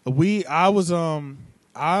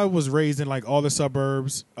I was raised in like all the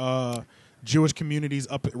suburbs, Jewish communities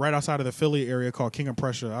up right outside of the Philly area called King of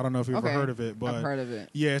Prussia. I don't know if you've ever Okay. heard of it, but I've heard of it.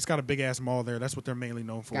 yeah, it's got a big ass mall there. That's what they're mainly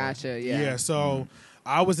known for. Gotcha, yeah. Yeah. So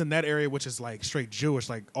I was in that area, which is like straight Jewish,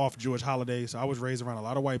 like off Jewish holidays. So I was raised around a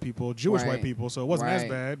lot of white people, Jewish Right. white people. So it wasn't as Right.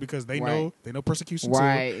 bad because they Right. know persecution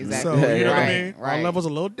Right, too. exactly. So you know what I Right, mean. Our right. level's a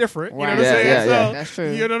little different. You know Right. what I'm Yeah, saying? yeah, So yeah. That's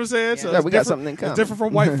true. you know what I'm saying? So Yeah, it's we got different- something in common. It's different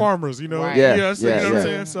from white farmers. You know. Right. Yeah, So you yeah, know what I'm yeah.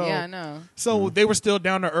 saying? So yeah, I know. so they were still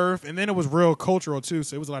down to earth, and then it was real cultural too.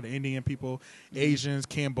 So it was a lot of Indian people, Asians,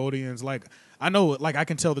 Cambodians. Like I know, like I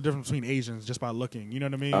can tell the difference between Asians just by looking. You know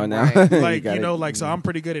what I mean? Oh, now Right. Like got you it. know, like so I'm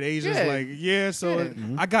pretty good at Asians. Good. Like yeah, so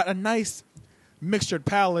Good. I got a nice mixtured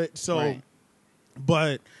palette. So, Right.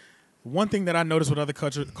 but one thing that I noticed with other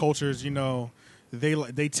cultures, you know.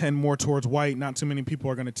 They tend more towards white. Not too many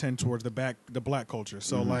people are going to tend towards the black culture.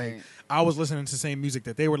 So like Right. I was listening to the same music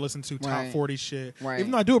that they were listening to, top Right. 40 shit. Right.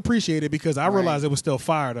 Even though I do appreciate it because I Right. realized it was still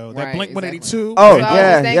fire though. That Right, Blink 182. Oh So I was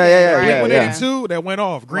yeah, thinking, yeah, yeah, right, yeah, Blink yeah. 182 that went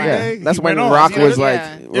off. Green Yeah. Day. That's he when went off. rock You know was what I like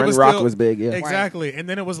Yeah. It when was rock still- was big. Yeah. Exactly. And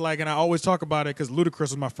then it was like, and I always talk about it because Ludacris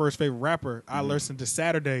was my first favorite rapper. I listened to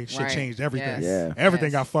Saturday. Shit Right. changed everything. Yes. Yeah. Everything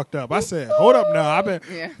Yes. got fucked up. I said, hold up now. I've been,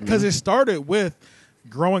 Yeah. because it started with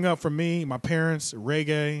growing up for me, my parents,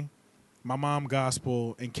 reggae, my mom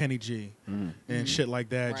gospel, and Kenny G and shit like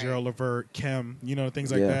that. Right. Gerald Levert, Kim, you know,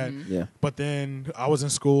 things like Yeah. that. Yeah. But then I was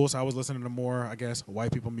in school, so I was listening to more, I guess,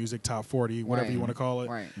 white people music, top 40, whatever Right. you want to call it.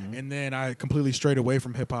 Right. And then I completely strayed away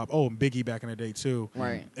from hip hop. Oh, and Biggie back in the day too.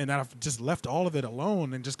 Right. And I've just left all of it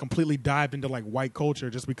alone and just completely dived into like white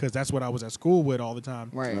culture just because that's what I was at school with all the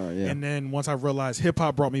time. Right. Oh, yeah. And then once I realized hip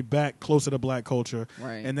hop brought me back closer to black culture.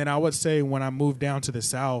 Right. And then I would say when I moved down to the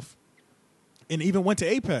South and even went to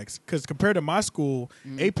Apex, because compared to my school,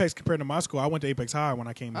 Apex compared to my school, I went to Apex High when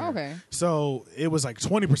I came here. Okay. So it was like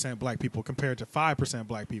 20% black people compared to 5%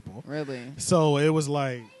 black people. Really? So it was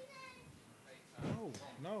like,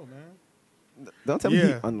 no, man. Don't tell me Yeah.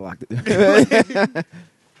 he unlocked it.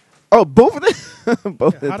 Oh, both of them.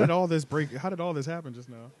 Both How of did them. all this break? How did all this happen just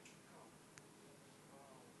now?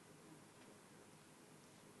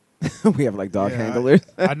 We have like dog Yeah, handlers.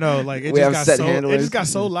 I know, like it We just have got set so it handlers. just got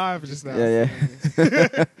so live just now. Yeah,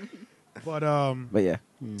 yeah. But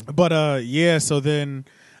yeah. yeah. So then,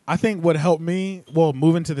 I think what helped me, well,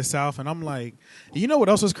 moving to the South, and I'm like, you know what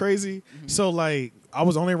else was crazy? So like, I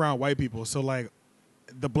was only around white people. So like,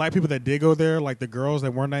 the black people that did go there, like the girls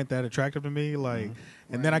that weren't that attractive to me, like.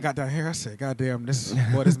 And then I got down here. I said, "God damn, this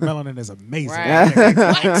melanin is amazing." Right.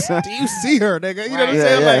 Nigga. What? Do you see her, nigga? You know what I'm Right.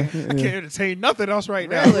 saying? Yeah, Like, yeah. I can't entertain nothing else right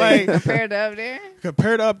now. Really? Like, Compared to up there?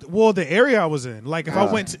 compared up, well, the area I was in. Like, if Oh.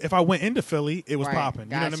 I went into Philly, it was Right.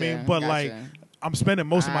 popping. You know what I mean? Gotcha. But like, Gotcha. I'm spending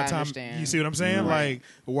most of my I time. understand. You see what I'm saying? Right. Like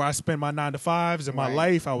where I spend my 9 to 5s in my Right.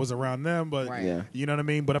 life, I was around them. But Right. Yeah. you know what I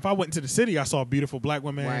mean? But if I went into the city, I saw beautiful black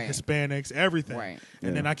women, Right. Hispanics, everything. Right.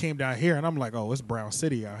 And then I came down here, and I'm like, oh, it's Brown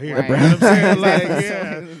City out here. Right. You know what I'm saying? Like, So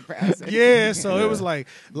yeah. it was browsing. Yeah, so it was like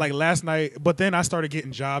last night, but then I started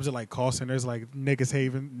getting jobs at like call centers, like nigga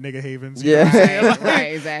havens. You know what I'm Yeah. saying? Like,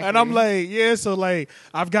 Right, exactly. And I'm like, yeah, so like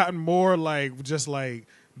I've gotten more like just like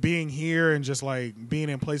being here and just like being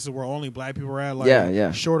in places where only black people are at, like Yeah,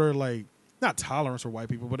 yeah. shorter like not tolerance for white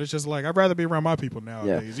people, but it's just like I'd rather be around my people Yeah.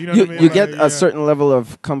 nowadays. You know what I mean? You Like, get yeah. a certain level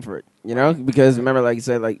of comfort, you know, because remember, like you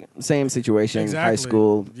said, like same situation, Exactly. high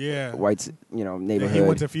school, Yeah. whites, you know, Yeah, neighborhood. he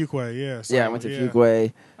went to Fuquay, yeah. So, I went to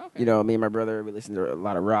Fuquay. Okay. You know, me and my brother, we listened to a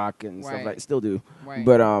lot of rock and stuff Right. like, still do. Right.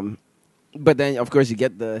 But then of course you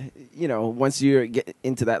get the, you know, once you get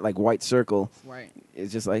into that like white circle, Right.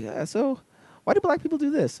 it's just like, so why do black people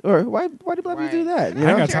do this, or why do black people do that? You I know?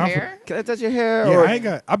 ain't got time your for hair? Can I touch your hair? Yeah, or I ain't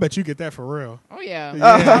got. I bet you get that for real. Oh yeah.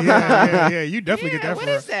 Yeah. You definitely get that What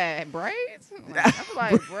for is that? Braids? Like, I'm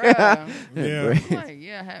like, bruh. Yeah. I'm like,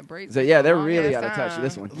 yeah, I had braids. So for yeah, a they're long really ass out of touch. time.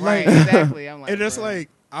 This one. Right, exactly. I'm like, And it's bruh. like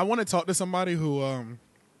I want to talk to somebody who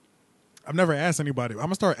I've never asked anybody. I'm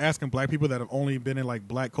gonna start asking black people that have only been in like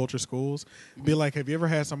black culture schools. Be like, have you ever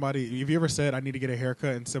had somebody? Have you ever said I need to get a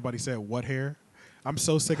haircut and somebody said what hair? I'm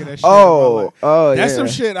so sick of that shit. That's some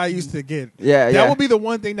shit I used to get. That would be the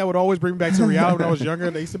one thing that would always bring me back to reality when I was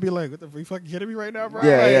younger. They used to be like, "What the? Are you fucking kidding me right now, bro?"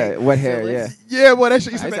 What hair? Yeah. Yeah, boy, that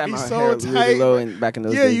shit used I to used to make have me my hair so really tight. low back in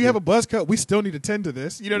those days. You have a buzz cut. We still need to tend to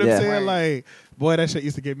this. You know what I'm saying? Right. Like, boy, that shit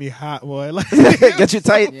used to get me hot, boy. Like, Get you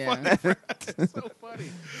tight. Yeah. it's so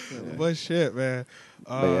funny. But shit, man.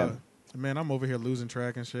 But Man, I'm over here losing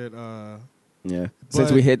track and shit. Yeah. Since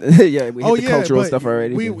But- we hit the cultural but stuff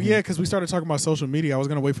already. Because we started talking about social media. I was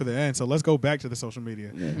gonna wait for the end, so let's go back to the social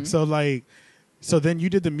media. Yeah. So then you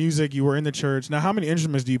did the music. You were in the church. Now, how many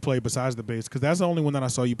instruments do you play besides the bass? Because that's the only one that I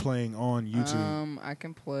saw you playing on YouTube. I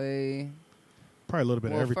can play. Probably a little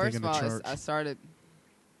bit of everything first in the of all, church. I started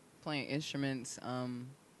playing instruments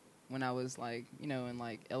when I was like, you know, in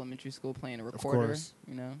like elementary school, playing a recorder. course.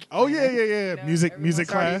 You know. Oh You yeah. know, Music everyone started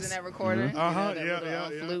class. using that recorder. Mhm. You know, Uh-huh, that yeah,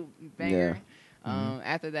 little, yeah. flute banger. Yeah.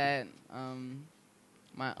 After that,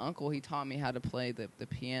 my uncle, he taught me how to play the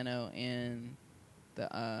piano and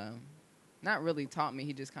the not really taught me,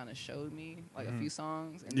 he just kind of showed me like a few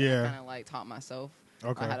songs, and then I kind of like taught myself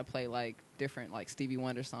how to play like different like Stevie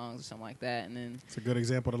Wonder songs or something like that. And then It's a good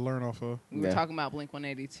example to learn off of. we were talking about Blink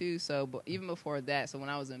 182. So, but even before that, so when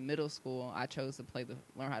I was in middle school, I chose to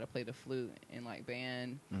learn how to play the flute in like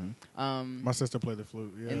band. My sister played the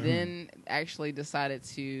flute. Yeah. And then actually decided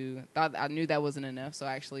thought I knew that wasn't enough, so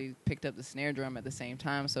I actually picked up the snare drum at the same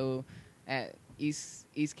time. So at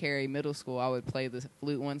East Cary Middle School, I would play the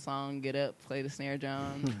flute one song, get up, play the snare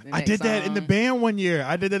drum. The I next did that in the song. band one year.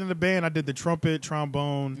 I did the trumpet,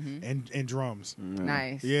 trombone, and drums.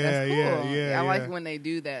 Nice. Yeah, That's cool. yeah, I like yeah. when they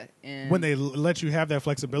do that. And When they let you have that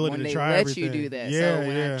flexibility when to they try let everything. you do that. Yeah, So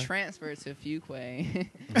when yeah. I transferred to Fuquay,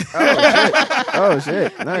 Oh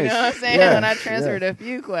shit! Nice. you know what I'm saying? Yeah. When I transferred to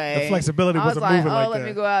Fuquay, The flexibility I was wasn't like, moving like let that.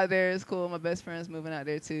 me go out there. It's cool. My best friend's moving out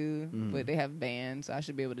there too, but they have bands, so I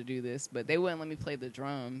should be able to do this. But they wouldn't let me play the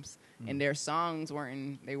drums, and their songs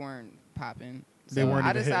weren't popping. So They weren't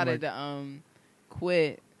I even hitting, decided to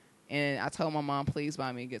quit. And I told my mom, please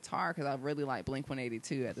buy me a guitar because I really liked Blink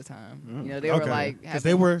 182 at the time. You know, they were like, because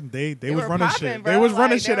they was running popping, shit. bro. They was Like,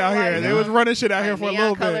 running they shit were out here. like, They was running shit out here like for a neon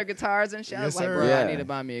little color bit. guitars and shit. I was Yes, like, sir. bro, Yeah. I need to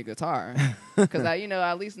buy me a guitar because I,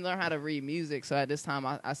 at least learn how to read music. So at this time,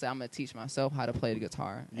 I said I'm gonna teach myself how to play the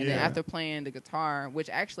guitar. And then Yeah. after playing the guitar, which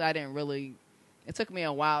actually I didn't really. It took me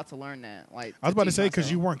a while to learn that. Like I was about to say because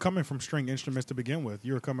myself. you weren't coming from string instruments to begin with.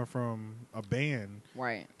 You were coming from a band.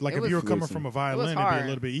 Right. Like It if was- you were coming from a violin, it'd be a hard.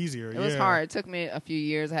 little bit easier. It was hard. It took me a few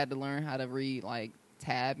years. I had to learn how to read like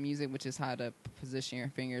tab music, which is how to position your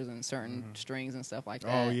fingers in certain strings and stuff like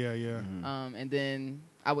that. Oh yeah, yeah. And then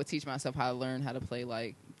I would teach myself how to learn how to play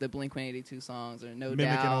like the Blink 182 songs or No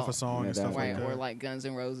Mimicking Doubt, off a song and stuff right? like that. Or like Guns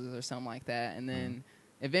N' Roses or something like that. And then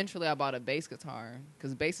eventually I bought a bass guitar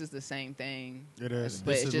because bass is the same thing. It is.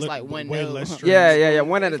 But This it's is just like one way note. less strings. Yeah.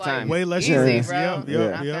 One at a It's, like, time. Way less easy, strings. bro. Yep, And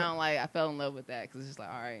yep, I yep. found like I fell in love with that because it's just like,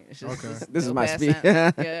 all right, it's just Okay. This is no my bad speed.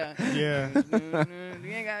 sound. Yeah. Yeah.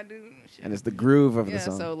 You ain't gotta do shit. And it's the groove of Yeah, the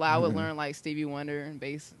song. so like, I would learn like Stevie Wonder and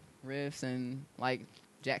bass riffs and like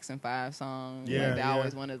Jackson 5 songs. Yeah, Like, that I yeah.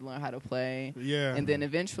 always wanted to learn how to play. Yeah. And then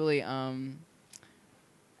eventually,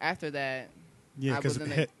 after that, Yeah, I was in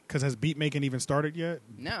the- because has beat making even started yet?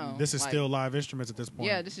 no. This is like, still live instruments at this point.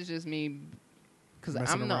 Yeah, this is just me. Because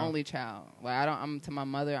Messing I'm the around. only child. Like I'm to my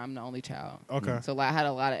mother, I'm the only child. Okay. So like I had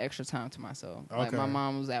a lot of extra time to myself. Like Okay. my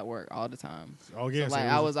mom was at work all the time. Oh yeah. So like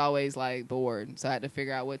I was always like bored, so I had to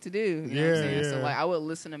figure out what to do. You know what Yeah, I'm saying? yeah. So like I would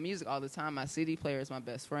listen to music all the time. My CD player is my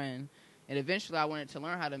best friend, and eventually I wanted to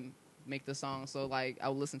learn how to make the song. So like I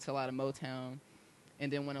would listen to a lot of Motown,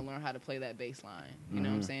 and then want to learn how to play that bass line. You know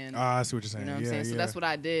what I'm saying? I see what you're saying. You know what I'm yeah, saying? So yeah. that's what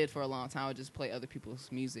I did for a long time. I would just play other people's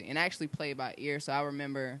music and actually play by ear. So I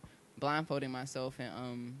remember blindfolding myself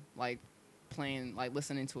and like playing, like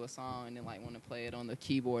listening to a song and then like want to play it on the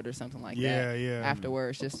keyboard or something like Yeah, that. yeah.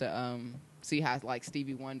 Afterwards, just to see how like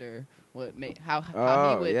Stevie Wonder would make how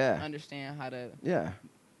Oh, he would yeah. understand how to Yeah.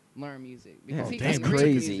 learn music Yeah, because he that's can read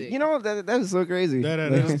crazy. music. You know that is so crazy. That know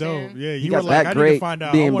what is I'm dope. saying? Yeah, He you got were like, that I need great to find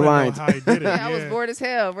out. being I want blind. to know how he did it. Yeah, I was Yeah. bored as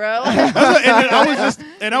hell, bro. And then I was just,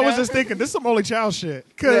 and I was know? just thinking, this is some only child shit,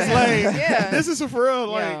 cause Yeah. like, Yeah. this is for real.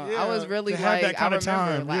 Like, Yo, yeah, I was really to have like, that kind I of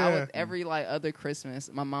remember, time. like, Yeah. I would, every like other Christmas,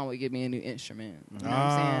 my mom would give me a new instrument. You know what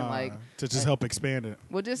I'm saying? Like, to just help expand it.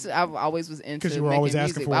 well, just I always was into 'Cause you were making always asking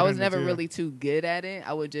music, for but I it was in it, never yeah. really too good at it.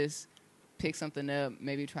 I would just pick something up,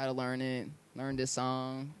 maybe try to learn it, learn this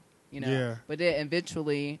song, you know. Yeah. But then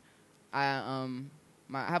eventually, I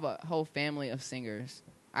have a whole family of singers.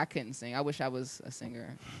 I couldn't sing. I wish I was a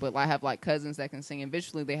singer, but I have like cousins that can sing.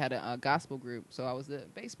 Eventually, they had a gospel group, so I was the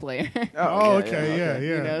bass player. Oh, okay, yeah.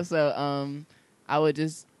 You know, so I would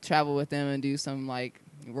just travel with them and do some like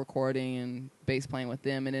recording and bass playing with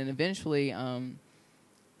them, and then eventually,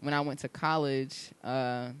 when I went to college,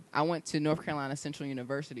 I went to North Carolina Central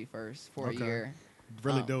University first for a Okay. year.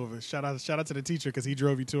 Really dope. Shout out to the teacher because he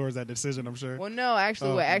drove you towards that decision. I'm sure. Well, no,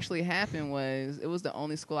 actually, what Okay. actually happened was it was the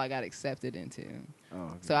only school I got accepted into. Oh,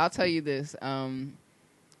 okay. So I'll tell you this.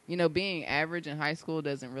 You know, being average in high school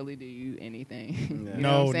doesn't really do you anything. Yeah. You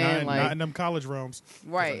know what No, I'm saying? not in them college realms.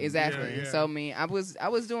 Right, exactly. Yeah, yeah. So I mean, I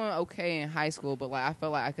was doing okay in high school, but like I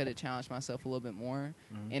felt like I could have challenged myself a little bit more,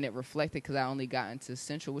 and it reflected because I only got into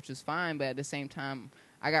Central, which was fine, but at the same time,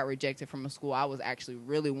 I got rejected from a school I was actually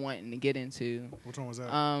really wanting to get into. Which one was that?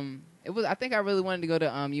 It was I think I really wanted to go to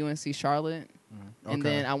UNC Charlotte, and Okay.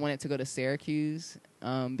 then I wanted to go to Syracuse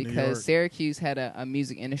York. because Syracuse had a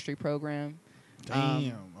music industry program.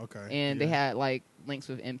 Damn. Okay. And yeah. they had like links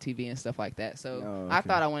with MTV and stuff like that. So Oh, I okay.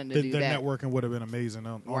 thought I wanted to do the that. networking would have been amazing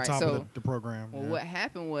on Right, top so- of the program. Well, yeah. what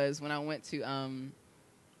happened was when I went to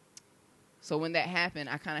so when that happened,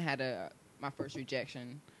 I kind of had my first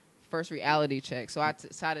rejection, first reality check. So I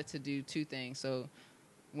decided to do two things. So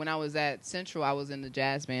when I was at Central, I was in the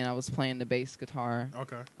jazz band. I was playing the bass guitar,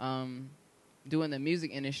 Okay. doing the music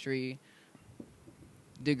industry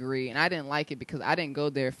degree, and I didn't like it because I didn't go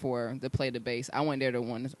there to play the bass. I went there to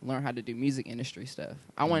want to learn how to do music industry stuff.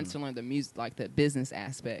 I wanted to learn the music, like the business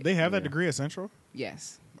aspect. They have that Yeah. degree at Central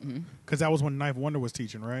Yes. hmm because that was when Knife Wonder was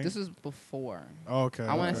teaching, right? This was before. Oh, okay.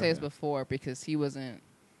 I want to okay. say it's before because he wasn't.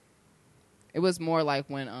 It was more like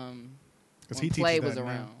when he Play teaches was that now.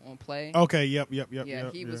 around. When Play, Okay. Yep.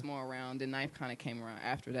 yeah, he was more around. Then Knife kind of came around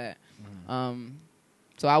after that.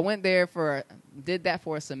 So I went there did that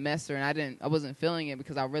for a semester, and I wasn't feeling it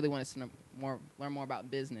because I really wanted to learn more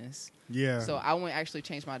about business. Yeah. So I went actually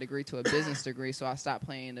changed my degree to a business degree. So I stopped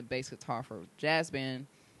playing the bass guitar for jazz band.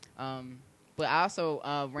 But I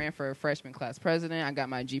also ran for freshman class president. I got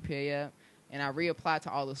my GPA up, and I reapplied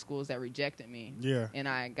to all the schools that rejected me. Yeah. And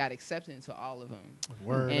I got accepted into all of them.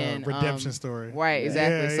 Word. And, Redemption story. Right,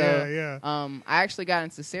 exactly. Yeah, So I actually got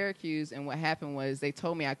into Syracuse, and what happened was they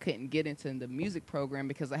told me I couldn't get into the music program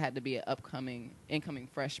because I had to be an incoming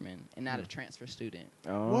freshman and not a transfer student.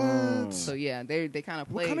 Oh. What? So yeah, they kind of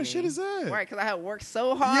played What kind of me. shit is that? Right, because I had worked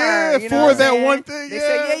so hard. Yeah, you know for what I'm that saying? one thing, They yeah.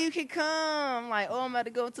 said, yeah, you can come. Like, oh, I'm about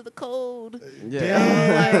to go to the cold. Yeah.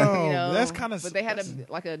 Damn. That's kinda But they had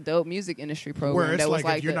a dope music industry program. Where it's that was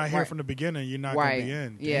like if you're the- not here right. from the beginning, you're not Right. gonna be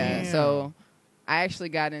in. Yeah. Damn. So I actually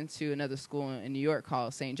got into another school in New York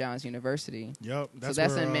called St. John's University. Yep. So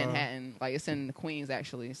that's where, in Manhattan. Like it's in Queens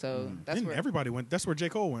actually. So that's Didn't where everybody went. That's where J.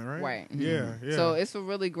 Cole went, right? Right. mhm. Yeah. Yeah. So it's a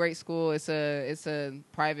really great school. It's a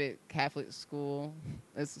private Catholic school.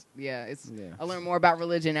 Yeah. I learned more about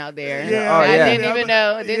religion out there. Yeah. Oh, I yeah. didn't even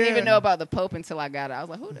know. Didn't Yeah. even know about the Pope until I got it. I was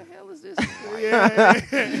like, who the hell is this?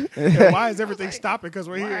 yeah. Yeah, why is everything like, stopping? Because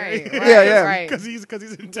we're Right, here. right, Yeah. right. Because he's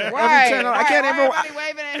in town. Right, channel, I right. can't Why even- everybody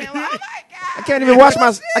waving at him. Like, oh my god! I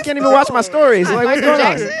can't even watch my stories. Like, what's Michael going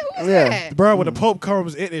Jackson? on? Who was Yeah. that? Bro, when the Pope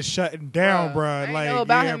comes, it is shutting down, bro. I didn't Like, know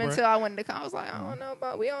about yeah, him bro. until I went to college. I was like, I don't know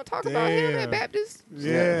about. We don't talk about him Damn. at Baptist.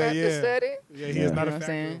 Yeah, Baptist yeah. study. Yeah, he's Yeah. not You a know what I'm factor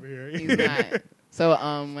saying? over here. He's not. So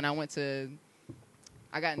when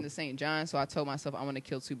I got into St. John, so I told myself I want to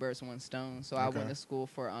kill two birds with one stone. So I Okay. went to school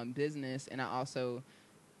for business, and I also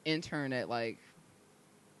interned at like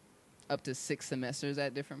up to 6 semesters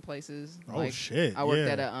at different places. Oh, like, shit, I worked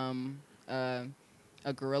yeah. at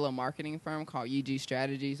a guerrilla marketing firm called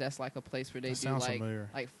Strategies. That's like a place where they That do sounds familiar.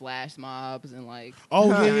 like flash mobs and like Oh,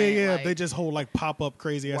 yeah, giant, yeah. like- They just hold like pop up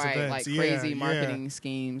crazy ass right, events. like Yeah, crazy yeah. marketing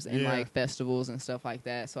schemes and Yeah. like festivals and stuff like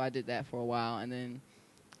that. So I did that for a while, and then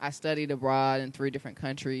I studied abroad in 3 different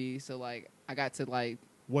countries. So like I got to like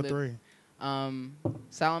What live- 3?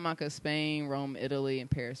 Salamanca, Spain, Rome, Italy, and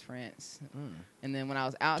Paris, France. And then when I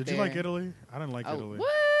was out Did there, you like Italy? I didn't like Oh, Italy. what?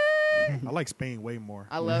 What? I like Spain way more.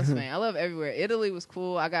 I love Spain. I love everywhere. Italy was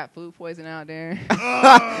cool. I got food poison out there.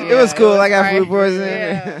 It was cool. I got food poisoning.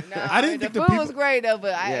 Yeah, no, I didn't think the the food people- was great though,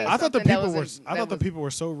 but I, ate I thought the something that people were. wasn't- I that thought the was- people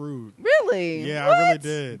were so rude. Really. Yeah, What? I really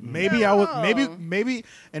did. Maybe I was. No. Maybe.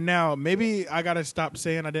 And now maybe I gotta stop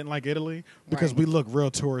saying I didn't like Italy because Right. we look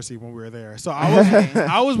real touristy when we were there. So I was. Right.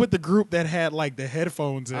 I was with the group that had like the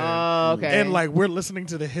headphones in. Oh, okay. And like we're listening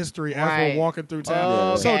to the history as Right. we're walking through town.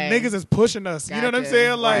 Oh, So okay. niggas is pushing us. You know what I'm Gotcha.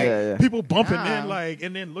 saying? Like Right. Yeah. people bumping Nah. in, like,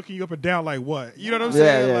 and then looking you up and down, like what? You know what I'm Yeah,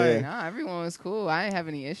 saying? yeah, like, yeah. Nah, everyone was cool. I didn't have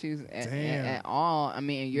any issues Damn. at all. I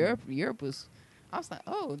mean, in Europe was. I was like,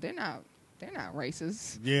 oh, they're not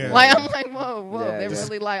racist. Yeah. Like I'm like, whoa. Yeah, They're yeah.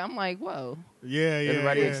 really like. I'm like, whoa. Yeah, yeah.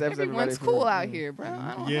 Everybody yeah. accepts Everyone's everybody. cool out here, bro.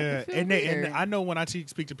 I don't Yeah, have to feel and weird. I know when I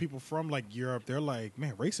speak to people from like Europe, they're like,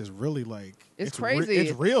 "Man, race is really like It's re- crazy.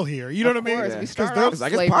 it's real here." You know Of what I mean? course, Yeah. we 'Cause start they're- off It's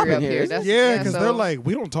like it's slavery popping up here, here. isn't it? That's, Yeah, because so they're like,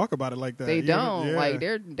 we don't talk about it like that. they You know? don't Yeah. like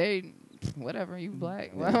they whatever you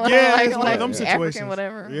black. Yeah, like, it's one of them African, situations.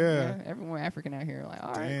 whatever. Yeah. everyone African out here. Like,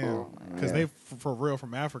 all right, Damn, cool. because Yeah. they for real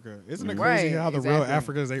from Africa. Isn't it Right, crazy how the real exactly.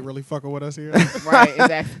 Africans ain't really fucking with us here? Right,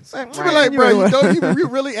 exactly. I be Right. like, bro, Right. you don't you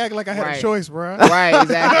really act like I had Right. a choice, bro. Right,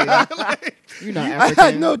 exactly. You're not I African.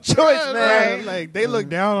 had no choice, Right, man. Like they look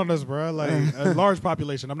down on us, bro. Like a large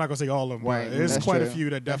population. I'm not gonna say all of them. Right, But there's that's quite a true. few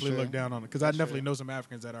that That's definitely true. look down on it. Because I That's definitely true. know some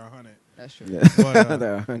Africans that are hunted. That's true. Yeah. But,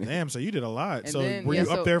 They're- damn, so you did a lot. And So then, were yeah, you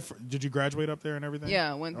so- up there? Did you graduate up there and everything?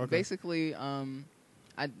 Yeah, when Okay. basically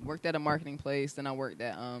I worked at a marketing place, then I worked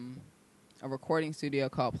at a recording studio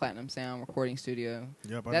called Platinum Sound Recording Studio.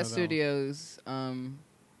 Yep. I know That one. studio's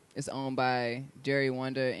is owned by Jerry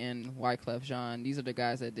Wonder and Wyclef Jean. These are the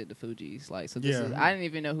guys that did the Fugees. Like, so this Yeah. is, I didn't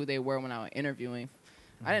even know who they were when I was interviewing.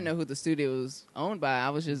 I didn't know who the studio was owned by. I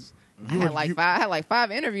was just I had like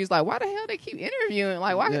five interviews. Like, why the hell they keep interviing?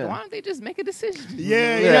 Like, why don't they just make a decision?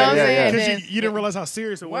 Yeah, You know what I'm yeah, saying? Because And you didn't realize how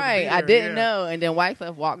serious it was. to right, be I there. didn't Yeah. know. And then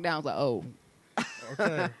Wyclef walked down. I was like, oh,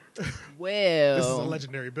 Okay. well, This is a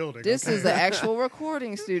legendary building. this okay. is the actual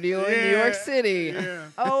recording studio in New Yeah, York City. Yeah.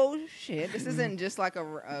 Oh shit! This isn't just like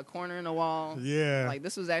a corner in a wall. Yeah. Like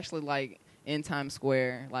this was actually like in Times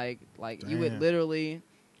Square. Like you would Damn. literally,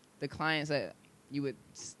 the clients that you would,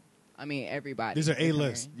 I mean everybody. These are would come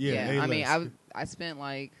A-list. here. Yeah, I mean A-list. I spent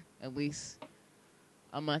like at least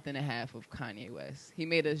a month and a half with Kanye West. He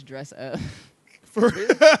made us dress up.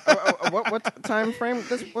 what time frame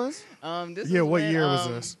this was? This Yeah, was what when, year was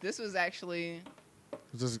this? This was actually.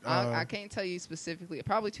 Just, I can't tell you specifically.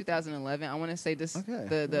 Probably 2011. I want to say this.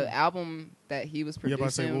 Okay. The album that he was Yeah, producing but I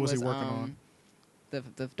say, what was he working on?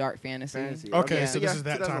 The Dark Fantasy. Okay, Yeah. so this is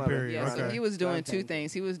that time 2011. period. Yeah, so Okay. he was doing Dark two Fantasy.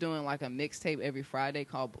 things. He was doing like a mixtape every Friday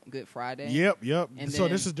called Good Friday. Yep. And So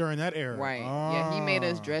then- this is during that era. Right. Yeah, he made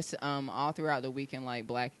us Ah. dress all throughout the weekend like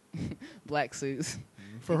black suits.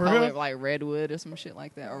 For Call real? it like redwood or some shit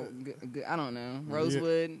like that, or I don't know,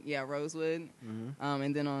 rosewood. Yeah, rosewood.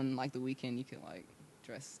 And then on like the weekend, you could like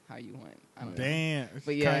dress how you want. I don't know. Damn.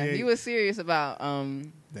 But yeah, Kanye- he was serious about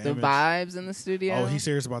the Damn it. vibes in the studio. Oh, he's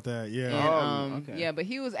serious about that. And, Yeah. Okay. yeah, but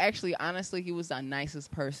he was actually, honestly, he was the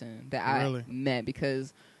nicest person that I Really? met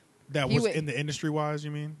because That he was would- in the industry wise,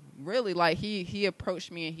 you mean? really, like, he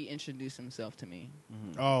approached me and he introduced himself to me.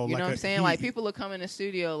 Oh, You like know what I'm saying? Like, people will come in the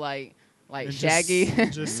studio like and Shaggy.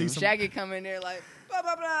 Just see some. Shaggy come in there like, blah,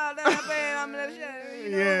 blah, blah, blah, blah, I'm the Shaggy. You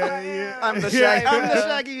know, Yeah, like, yeah. I'm the Yeah. Shaggy. I'm I'm the the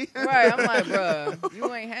Shaggy. Right, I'm like, bro,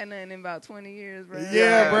 you ain't had nothing in about 20 years, bro.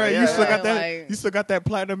 Yeah, bro. yeah, You still got yeah. that. Like- You still got that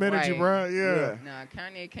platinum energy, Right. bro. Yeah. Nah,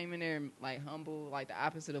 Kanye came in there like humble, like the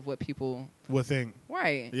opposite of what people. What thing?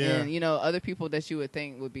 Right. Yeah. And other people that you would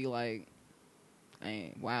think would be like,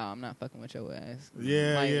 wow, I'm not fucking with your ass.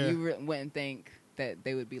 Yeah, like, yeah. you wouldn't think that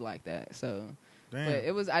they would be like that. So, Damn. but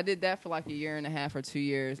it was. I did that for like a year and a half or 2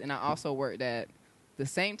 years, and I also worked at the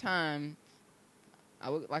same time.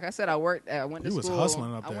 Like I said, I went to You school. was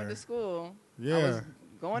hustling up I went there. to school. I Yeah. was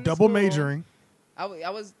going to Double school. majoring. I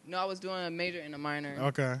was doing a major and a minor.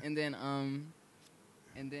 Okay. And then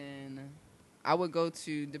I would go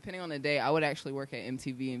to, depending on the day, I would actually work at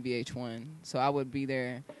MTV and VH1. So I would be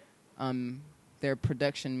their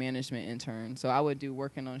production management intern. So I would do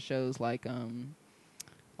working on shows like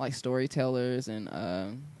Storytellers and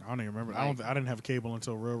I don't even remember. Like- I didn't have cable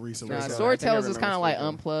until real recently. Storytellers. so- Storytellers I is think I kind of like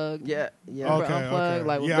remember Unplugged. Yeah, yeah. Okay, Unplugged, okay.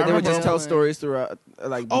 like, Yeah, But they I would just remember- tell stories throughout,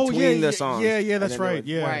 like Oh, between yeah, the songs. yeah, and that's then they right. would-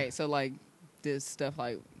 Yeah. Right. So like this stuff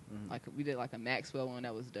like we did like a Maxwell one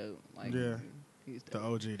that was dope. Like Yeah. he's The dope.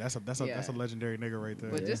 OG. That's a legendary nigga right there.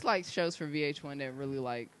 But just like shows for VH1 that really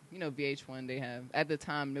like, VH1 they have at the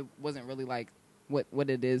time it wasn't really like what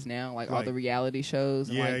it is now, like all Like- the reality shows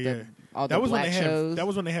and Yeah, like yeah. all the that was when black they had. shows. That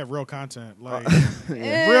was when they had real content. Like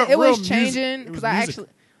Eh, real- it was real changing music- it because was I music. actually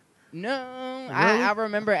No, Really? I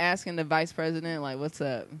remember asking the vice president, like, what's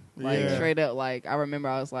up? Like, Yeah. straight up, like, I remember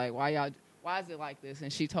I was like, why is it like this?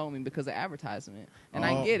 And she told me because of advertisement. And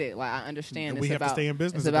I Oh. get it. Like, I understand. We it's have to about, stay in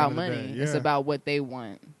business It's at the about end of the money. day. It's Yeah. about what they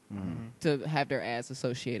want Mhm. to have their ads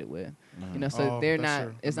associated with. You know, so Oh, they're that's not,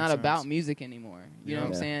 true. it's That not makes about sense. music anymore. You know what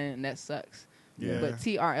I'm Yeah. saying? And that sucks. Yeah. But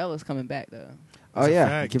TRL is coming back, though. Oh It's a yeah, I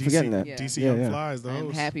fact. keep forgetting that. Yeah. DC Yeah, Young yeah. Fly is the I'm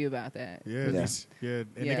host. happy about that. Yeah, Yeah. and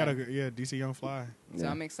they Yeah. got DC Young Fly. So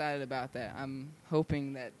Yeah. I'm excited about that. I'm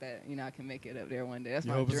hoping that I can make it up there one day. That's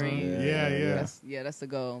You my hoping so? dream. Yeah. That's the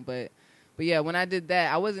goal. But yeah, when I did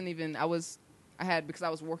that, because I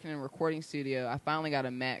was working in a recording studio. I finally got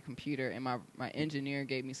a Mac computer, and my engineer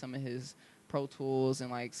gave me some of his Pro Tools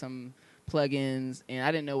and like some plugins, and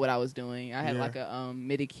I didn't know what I was doing. I had Yeah. like a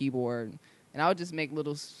MIDI keyboard, and I would just make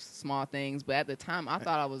little small things. But at the time, I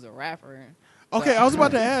thought I was a rapper. Okay, So- I was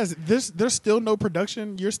about to ask. There's still no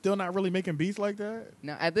production. You're still not really making beats like that.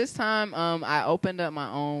 Now, at this time, I opened up my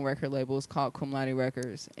own record label. It's called Cum Laude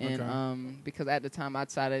Records. And Okay. because at the time I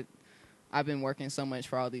decided I've been working so much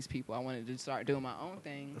for all these people, I wanted to start doing my own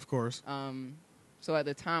thing. Of course. So at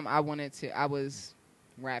the time, I was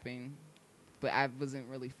rapping, but I wasn't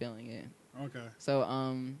really feeling it. Okay. So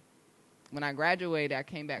when I graduated, I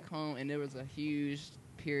came back home, and there was a huge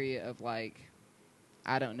period of like,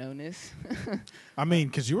 I don't know-ness. I mean,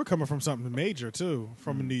 because you were coming from something major too,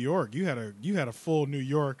 from New York. You had a full New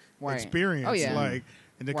York Right. experience. Oh, yeah. Like,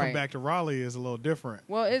 and to come Right. back to Raleigh is a little different.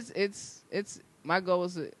 Well, it's my goal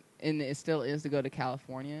is, and it still is, to go to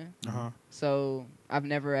California. So I've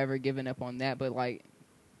never ever given up on that, but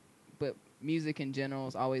music in general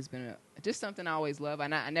has always been just something I always loved.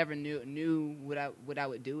 I never knew what I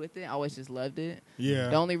would do with it. I always just loved it. Yeah.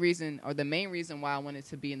 The only reason, or the main reason why I wanted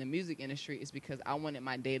to be in the music industry is because I wanted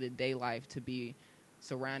my day-to-day life to be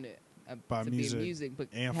surrounded By to music be music, but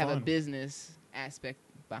and have a fun. business aspect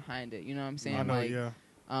behind it. You know what I'm saying? I know. Like,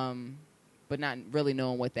 yeah. but not really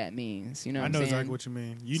knowing what that means. You know what I I'm know saying? exactly what you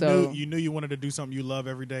mean. You knew you wanted to do something you love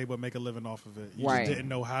every day, but make a living off of it. You Right. just didn't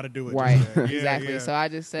know how to do it. Right, just yet. Yeah, exactly. yeah. So I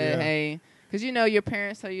just said, Yeah. hey, because your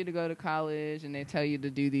parents tell you to go to college and they tell you to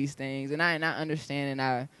do these things, and I understand,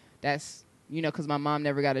 and that's because my mom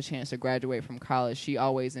never got a chance to graduate from college. She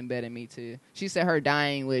always embedded me to. She said her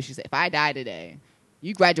dying wish. She said, if I die today,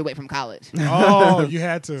 you graduate from college. Oh, you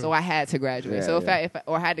had to. So I had to graduate. Yeah, so yeah.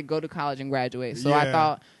 I had to go to college and graduate. So I Yeah.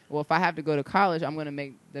 thought, well, if I have to go to college, I'm gonna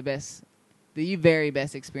make the very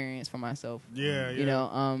best experience for myself. Yeah, yeah. You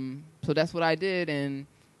know, so that's what I did, and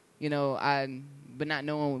but not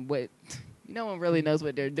knowing what, no one really knows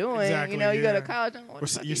what they're doing. Exactly, You know, you go yeah. to college. I don't know what the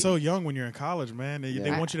fuck You're you- so young when you're in college, man. They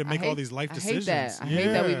Yeah. want you to make all these life decisions. I hate that. I yeah. hate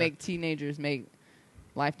that we make teenagers make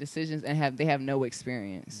life decisions and they have no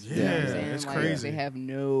experience. Yeah, You know what I'm saying? it's Like, crazy. They have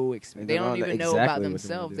no experience. They They don't don't know even know exactly about what they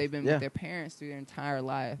themselves. wanna do. They've been Yeah. with their parents through their entire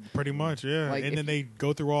life. Pretty much, yeah. Like, and if then they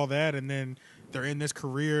go through all that, and then they're in this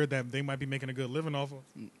career that they might be making a good living off of,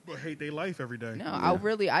 but hate their life every day. No,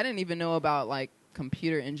 Yeah. I didn't even know about like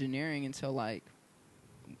computer engineering until like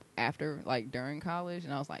after, like during college,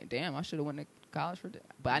 and I was like, damn, I should have went to college for that.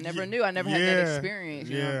 But I never knew. I never had that Yeah. experience.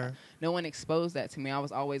 You Yeah. know? No one exposed that to me. I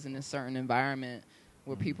was always in a certain environment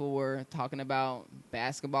where people were talking about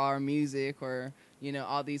basketball or music or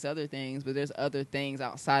all these other things, but there's other things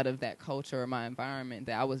outside of that culture or my environment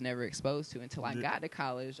that I was never exposed to until I Yeah. got to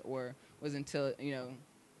college or was until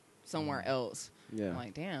somewhere else. Yeah. I'm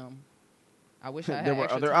like, damn, I wish I had There were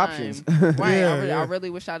extra other time. options. Right. Yeah, I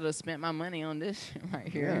really wish I'd have spent my money on this shit right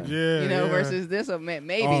here. Yeah, yeah. Versus this,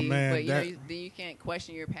 maybe. Oh, man, but that- then you can't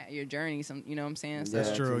question your journey. You know what I'm saying? So, Yeah,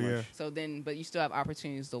 That's true, too yeah. much. so then, but you still have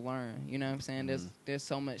opportunities to learn. You know what I'm saying? There's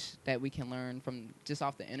so much that we can learn from just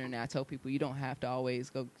off the internet. I tell people you don't have to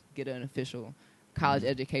always go get an official college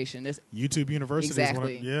education. There's YouTube University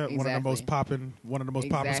Exactly, is one of the exactly. most popping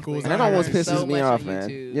Exactly. schools. And I that almost learned pisses so me much off, on man.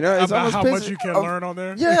 YouTube. You know, it's About almost how much pisses- you can oh, learn on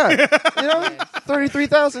there. Yeah, Yes.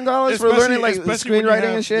 $33,000 for learning like especially when you screenwriting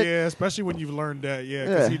have- and shit. Yeah, especially when you've learned that. Yeah,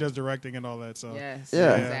 because Yeah. he does directing and all that. So Yes.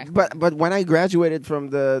 Yeah, Exactly. but when I graduated from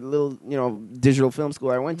the little digital film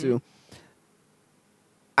school I went to,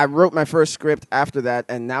 I wrote my first script after that,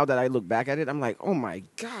 and now that I look back at it, I'm like, oh my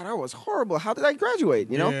god, I was horrible. How did I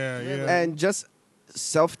graduate? You know, Yeah, yeah. Really? and just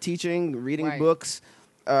self-teaching, reading Right. books,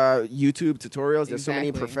 YouTube tutorials. There's so many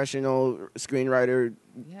Exactly. professional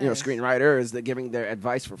screenwriters that giving their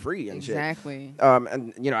advice for free and Exactly. shit.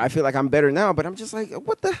 And I feel like I'm better now, but I'm just like,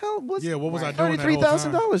 what the hell was Yeah, what was I Right. doing that whole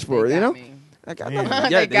 $33,000 time? for? They You got know, me. I got Man.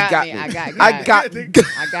 yeah, They got me. I got I got. got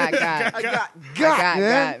I got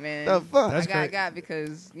man. man. The fuck? That's I great. got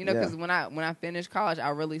because Yeah. when I finished college, I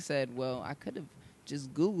really said, well, I could have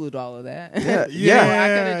just Googled all of that. Yeah, Yeah. Or I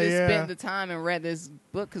could have just yeah. spent the time and read this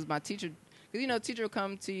book because my teacher because teacher will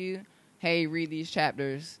come to you, hey, read these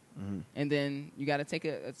chapters, and then you got to take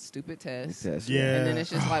a stupid test. Yeah. And then it's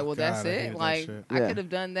just like, well, God, that's I it. hated Like, that shit. I could have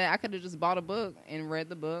done that. I could have just bought a book and read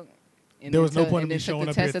the book. And There was no point in and me then took showing the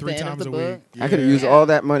up here test at 3 the end of times the a book. week. I could have Yeah. used all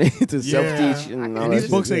that money to Yeah. self-teach and And all And that these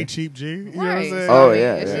shit. books Yeah. ain't cheap, G. You know what I'm Right. saying? So, Oh, I mean,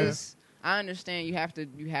 yeah, It's yeah. just, I understand you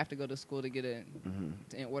have to go to school to get it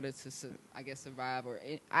in order to, I guess, survive. Or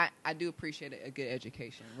I do appreciate a good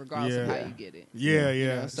education, regardless of Yeah. how you get it. Yeah, You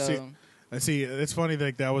yeah. know, so See, it's funny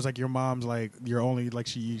that was like your mom's like your only like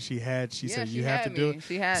she said yeah, you have to had do me. it.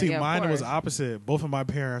 She had. See, yeah, of mine was course. opposite. Both of my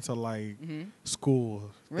parents are like school.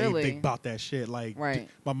 Really? They bought that shit. Like Right.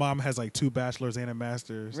 my mom has like 2 bachelors and a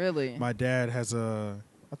master's. Really? My dad has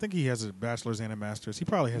I think he has a bachelor's and a master's. He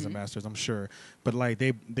probably has a master's, I'm sure. But like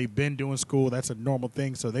they've been doing school. That's a normal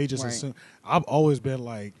thing. So they just Right. assume. I've always been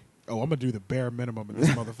like, oh, I'm gonna do the bare minimum in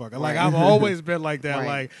this motherfucker. Like I've always been like that.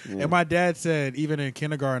 Right. Like, and my dad said even in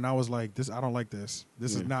kindergarten, I was like, I don't like this.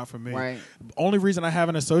 This is not for me. Right. Only reason I have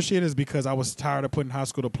an associate is because I was tired of putting high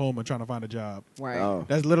school diploma and trying to find a job. Right. Oh.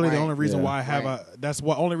 That's literally the Right. only reason Yeah. why I have Right. that's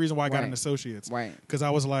what only reason why I got an Right. associate's. Right. Because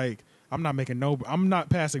I was like, I'm not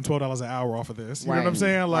passing $12 an hour off of this. You know what I'm Right.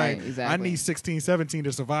 saying? Like, Right, exactly. I need 16, 17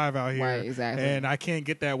 to survive out here. Right, exactly. And I can't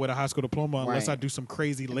get that with a high school diploma unless Right. I do some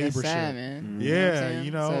crazy And labor that's sad, shit. man. Yeah,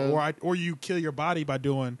 So- or you kill your body by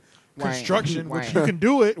doing Right. construction, which Right. you can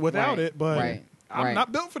do it without Right. it, but Right. I'm Right.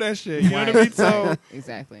 not built for that shit. You know Right. what I mean? So Right.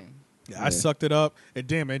 Exactly. I sucked it up, and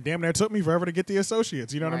damn near took me forever to get the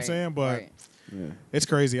associates. You know what I'm Right. saying? But Right. Yeah. it's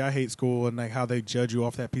crazy. I hate school and like how they judge you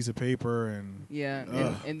off that piece of paper and Yeah,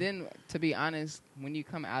 and then to be honest, when you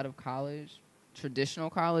come out of college, traditional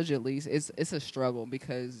college at least, it's a struggle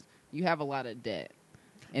because you have a lot of debt,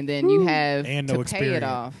 and then you have And no to pay experience. it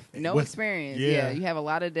off. No With- experience. yeah. Yeah, you have a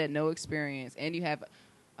lot of debt, no experience, and you have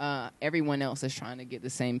everyone else is trying to get the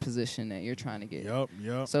same position that you're trying to get. Yup.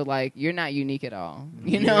 So like you're not unique at all.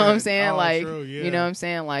 You know Yeah. what I'm saying? Oh, like true, yeah. you know what I'm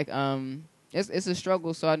saying? Like it's a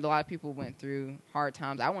struggle. So a lot of people went through hard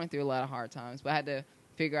times. I went through a lot of hard times, but I had to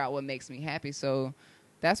figure out what makes me happy. So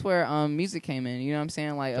that's where music came in. You know what I'm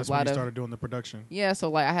saying? Like That's a when lot you of started doing the production. yeah. So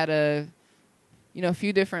like I had a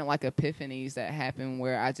few different like epiphanies that happened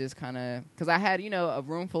where I just kind of because I had a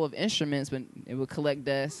room full of instruments, but it would collect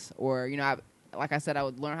dust or like I said, I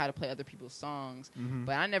would learn how to play other people's songs,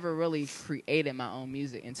 but I never really created my own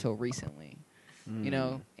music until recently.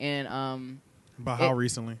 And About how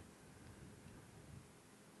recently?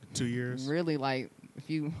 2 years. really like if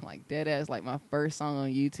you like dead ass like my first song on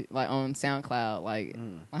YouTube, like on SoundCloud, like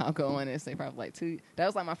I'll go in and say probably like 2. That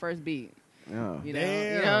was like my first beat. Oh. You know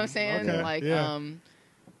Damn. what I'm saying? Okay, Like yeah.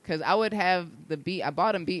 because I would have the beat. I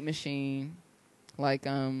bought a beat machine, like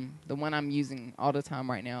the one I'm using all the time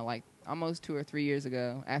right now, like almost 2 or 3 years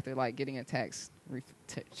ago. After like getting a tax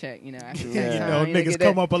check, after Yeah. tax You time, niggas get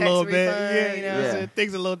come that up a tax little bit. refund, Yeah, you know? what I'm saying?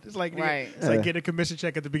 Things a little. It's like Right. It's like getting a commission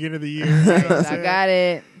check at the beginning of the year. You know what I'm So I saying? got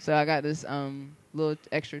it. So I got this little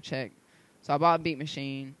extra check. So I bought a beat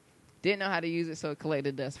machine. Didn't know how to use it, so it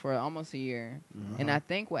collected dust for almost a year. And I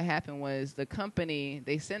think what happened was the company,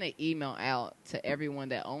 they sent an email out to everyone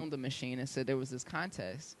that owned the machine and said there was this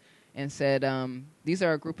contest and said, these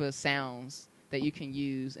are a group of sounds that you can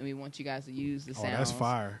use, and we want you guys to use the Oh, sounds. that's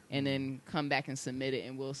fire. And then come back and submit it,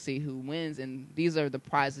 and we'll see who wins. And these are the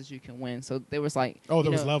prizes you can win. So there was like... Oh,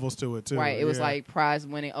 there was levels to it, too. Right, it was Yeah. like prize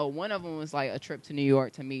winning. Oh, one of them was like a trip to New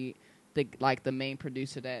York to meet the main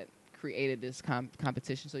producer that created this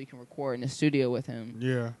competition, so you can record in the studio with him.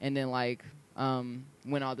 Yeah. And then like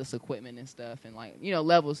win all this equipment and stuff, and like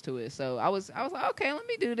levels to it. So I was like, okay, let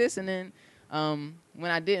me do this. And then when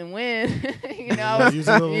I didn't win, I was, You was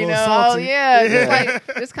a little oh salty. yeah, Yeah.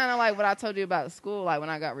 it's kind of like what I told you about school. Like when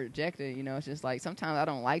I got rejected, it's just like sometimes I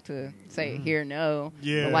don't like to say hear no.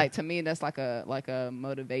 Yeah. But like to me, that's like a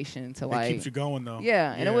motivation to It like keeps you going, though.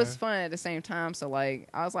 yeah, and it was fun at the same time. So like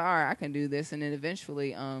I was like, all right, I can do this. And then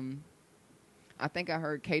eventually, I think I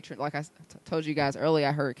heard K. Like I told you guys earlier,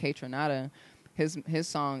 I heard K. Tronada, his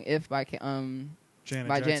song "If" by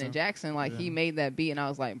Janet Jackson. Like he made that beat, and I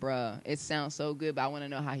was like, bruh, it sounds so good, but I want to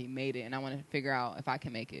know how he made it, and I want to figure out if I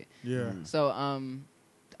can make it. Yeah. So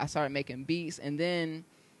I started making beats, and then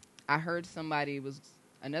I heard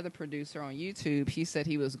another producer on YouTube. He said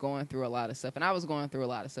he was going through a lot of stuff, and I was going through a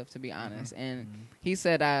lot of stuff, to be honest. And he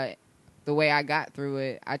said the way I got through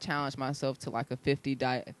it, I challenged myself to like a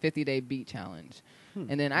 50-day beat challenge.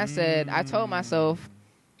 And then I told myself,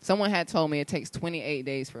 someone had told me it takes 28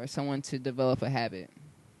 days for someone to develop a habit.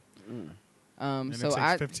 And So it takes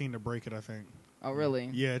I 15 to break it, I think. Oh, really?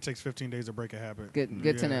 Yeah, it takes 15 days to break a habit.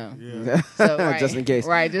 Good to know. Yeah. So, right. Just in case.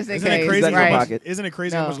 Right, just in Isn't case. it crazy? Right. Pocket. Isn't it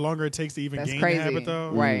crazy No. how much longer it takes to even That's gain crazy. the habit though?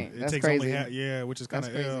 Right. It That's takes crazy. only which is kind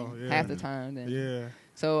That's of crazy. ill. Yeah. Half the time. Then. Yeah.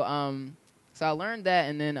 So so I learned that,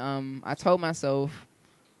 and then I told myself,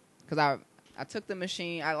 because I took the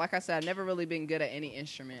machine. Like I said, I've never really been good at any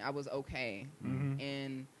instrument. I was okay,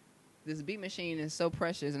 and this beat machine is so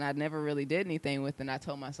precious, and I never really did anything with it. And I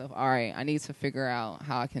told myself, all right, I need to figure out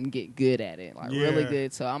how I can get good at it, like really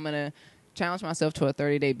good. So I'm gonna challenge myself to a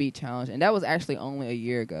 30-day beat challenge, and that was actually only a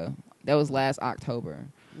year ago. That was last October.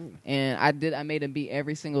 And I made a beat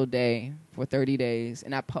every single day for 30 days,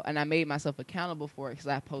 and I made myself accountable for it because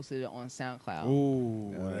I posted it on SoundCloud.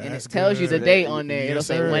 Ooh, And that's it tells you the good. date on there. Yes, It'll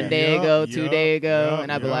say sir. 1 day Yup, ago, 2 yup, days ago, yup,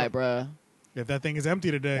 and I'd be yup. like, bruh. If that thing is empty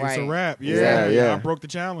today, it's a Right. wrap. Exactly. Yeah. I broke the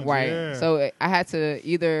challenge. Right. Yeah. So I had to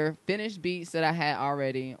either finish beats that I had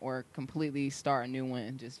already or completely start a new one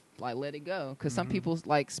and just like let it go. Because some people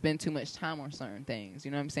like spend too much time on certain things.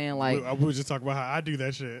 You know what I'm saying? Like, we were just talking about how I do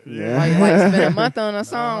that shit. Yeah. like spend a month on a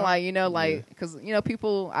song, like, you know, like, because, you know,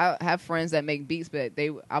 people, I have friends that make beats, but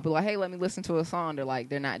I'll be like, hey, let me listen to a song. They're like,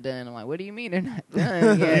 they're not done. I'm like, what do you mean they're not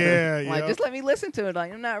done yet? Yeah, Like, yup. just let me listen to it.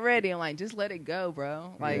 Like, I'm not ready. I'm like, just let it go,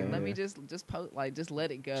 bro. Like, Yeah, let me yeah. just post, like, just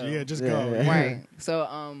let it go. Yeah, just Yeah, go. yeah. Right.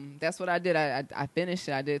 So that's what I did. I finished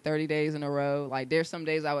it. I did 30 days in a row. Like, there's some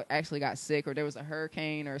days actually got sick, or there was a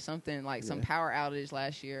hurricane or something, like some power outage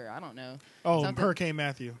last year. I don't know. Oh, Something- Hurricane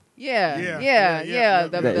Matthew. Yeah. Yeah.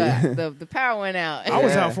 The power went out. I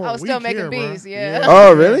was Yeah. out for a week. I was still making here, bro. beats, yeah.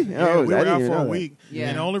 Oh, really? Yeah, Oh, we were I didn't out even for know a that. week. Yeah.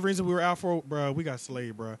 And the only reason we were out for, bro, we got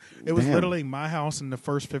slayed, bro. It was Damn. literally my house and the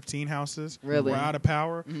first 15 houses Really? were out of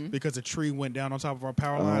power Mhm. because a tree went down on top of our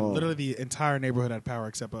power line. Oh. Literally, the entire neighborhood had power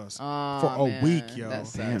except us. Oh, For a man. week, yo. That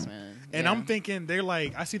sucks, Damn. man. And Yeah. I'm thinking, they're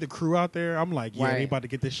like, I see the crew out there. I'm like, yeah, they Right. about to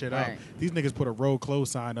get this shit up. Right. These niggas put a road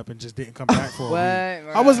close sign up and just didn't come back for a What?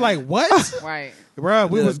 week. I was like, what? Right. Bro,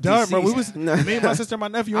 we The was done, bro. We deceased. was me and my sister and my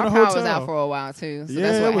nephew Our in a power hotel. was out for a while too, so Yeah,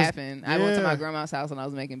 that's it what was- happened. I went to yeah. my grandma's house and I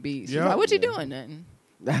was making beats. She was Yup. like, "What you doing?"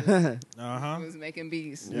 Nothing. Uh-huh. I was making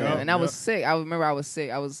beats, Yup, and I was yup. sick. I remember I was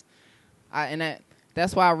sick.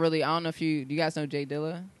 That's why I don't know if you guys know Jay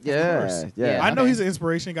Dilla. Yeah. Yeah. I know Okay. he's an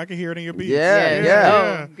inspiration. I can hear it in your beats.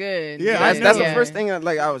 Yeah, Oh, good. Yeah, That's, I that's know. the first thing. I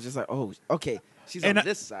was just like, oh, okay. She's And on I-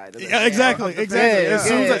 this side. Yeah, exactly, Yeah. exactly. Good, As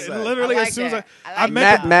soon good. as literally, I like as soon as that. I I like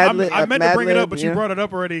meant, that. I meant to bring it up, but you yeah. brought it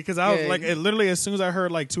up already because I was Good. like, literally, as soon as I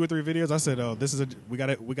heard like 2 or 3 videos, I said, "Oh, this is we got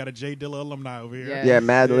a Jay Dilla alumni over here." Yeah. Yeah,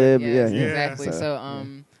 Mad Lib. Yes, Yeah, exactly. So, So,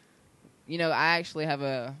 you know, I actually have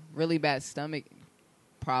a really bad stomach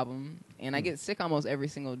problem, and I get sick almost every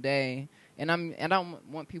single day. And I don't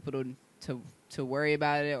want people to worry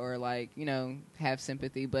about it or, like, you know, have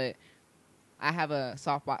sympathy, but I have a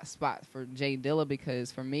soft spot for Jay Dilla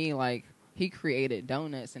because for me, like, he created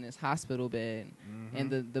Donuts in his hospital bed, and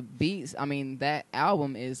the beats. I mean, that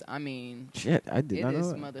album is. I mean, shit, I did it not know is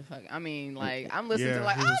that. motherfucking. I mean, like, I'm listening Yeah, to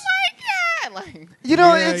like, he oh was- my god, like, You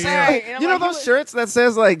know, Yeah, it's yeah. Right, and I'm you know like, those shirts that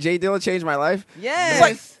says like Jay Dilla changed my life. yes,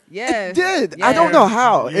 like, yes, It did. yes. I don't know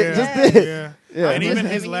how. It Yeah. just Yes. did. Yeah. Yeah. And even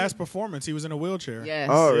Listen, his I mean, last performance, he was in a wheelchair. Yes.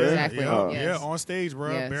 Oh, really? Exactly. Yeah, Yes. yeah, on stage,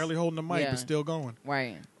 bro, Yes. barely holding the mic, Yeah. but still going.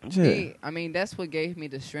 Right. Yeah. I mean, that's what gave me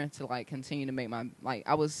the strength to, like, continue to make my, like,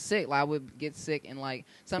 I was sick. Like, I would get sick, and, like,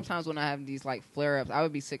 sometimes when I have these, like, flare-ups, I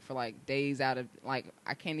would be sick for, like, days out of, like,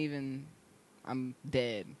 I can't even, I'm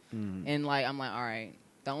dead. And, like, I'm like, all right,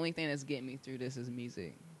 the only thing that's getting me through this is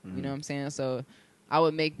music. You know what I'm saying? So I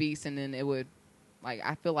would make beats, and then it would, like,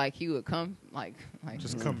 I feel like he would come, like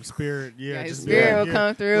Just come spirit, yeah. his just spirit yeah, will yeah.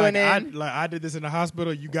 come through, like and then I did this in the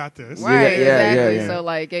hospital. You got this. right, Yeah, exactly. yeah. So,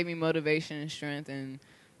 like, it gave me motivation and strength, and,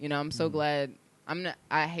 you know, I'm so glad.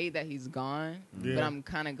 I hate that he's gone, Yeah. but I'm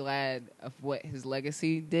kind of glad of what his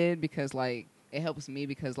legacy did because, like, it helps me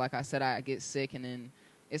because, like I said, I get sick, and then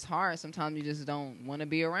it's hard. Sometimes you just don't want to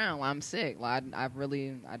be around while I'm sick. Like, I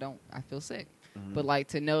feel sick. But, like,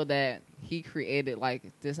 to know that he created, like,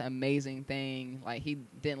 this amazing thing, like, he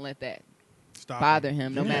didn't let that Stop bother it.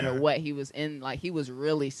 him no Yeah. matter what he was in. Like, he was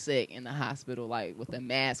really sick in the hospital, like, with a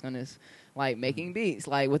mask on his, like, making beats,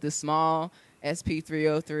 like, with this small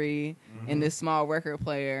SP303 and this small record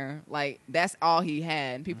player. Like, that's all he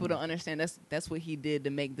had, and people don't understand that's what he did to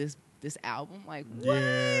make this album. Like, what?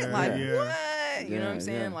 Yeah, Like, yeah. what? You know what I'm Yeah,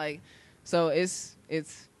 saying? yeah. Like, so it's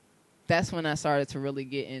that's when I started to really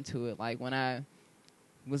get into it. Like, when I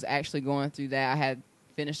was actually going through that, I had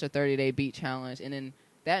finished a 30-day beat challenge, and then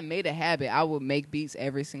that made a habit. I would make beats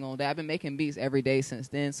every single day. I've been making beats every day since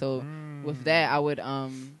then. So with that, I would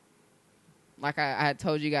like I had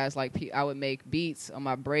told you guys, like, I would make beats on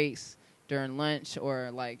my breaks during lunch or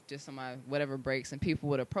like just on my whatever breaks, and people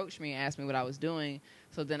would approach me and ask me what I was doing.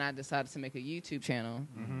 So then I decided to make a YouTube channel,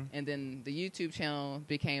 and then the YouTube channel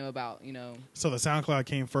became about, So the SoundCloud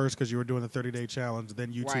came first because you were doing the 30-day challenge.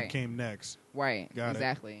 Then YouTube Right. came next. Right, Got it.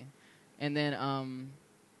 exactly. And then,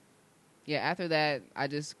 after that, I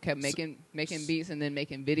just kept making beats and then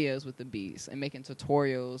making videos with the beats and making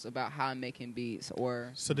tutorials about how I'm making beats.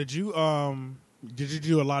 So did you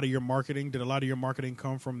do a lot of your marketing? Did a lot of your marketing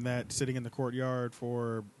come from that sitting in the courtyard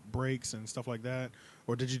for breaks and stuff like that,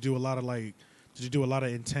 or did you do a lot of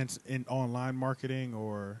intense in online marketing,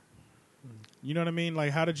 or you know what I mean?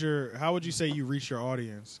 Like how would you say you reach your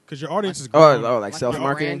audience? Because your audience is grown. Like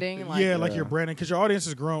self-marketing? branding, Like your branding, because your audience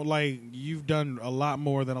has grown. Like you've done a lot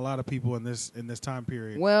more than a lot of people in this time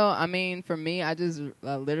period. Well, I mean, for me, I just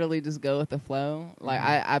literally just go with the flow. Like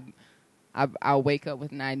I wake up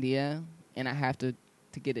with an idea and I have to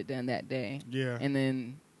get it done that day. Yeah. And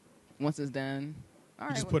then once it's done, all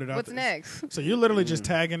right, just put it out what's there. next? So you're literally just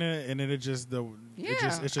tagging it, and then it's just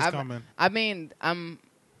I've- coming. I mean,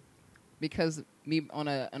 because me on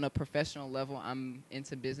a professional level, I'm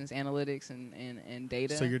into business analytics and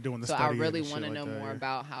data. So you're doing the So I studying really and shit want to like know that, more yeah.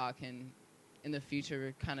 about how I can, in the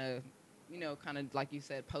future, kind of like you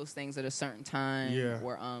said, post things at a certain time, Yeah.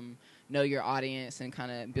 or know your audience and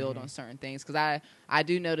kind of build on certain things. Because I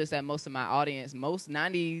do notice that most of my audience,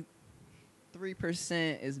 93%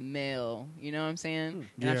 is male. You know what I'm saying?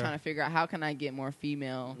 And I'm Yeah. trying to figure out how can I get more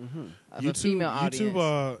female, of a YouTube, female audience,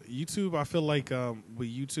 YouTube. I feel like with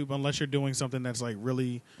YouTube, unless you're doing something that's like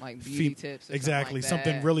really like beauty tips. Or exactly something, like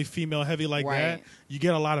something that. really female heavy like Right. that, you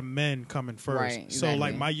get a lot of men coming first. Right, So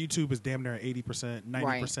like exactly. my YouTube is damn near 80%,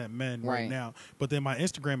 90% men right Right. now. But then my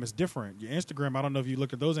Instagram is different. Your Instagram, I don't know if you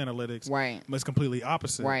looked at those analytics. Right. But it's completely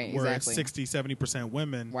opposite. Right, Where exactly. it's 60-70%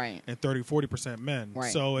 women Right. and 30-40% men.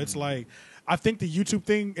 Right. So it's like, I think the YouTube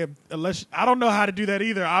thing, unless I don't know how to do that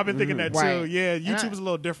either. I've been thinking that too. Right. Yeah, And YouTube is a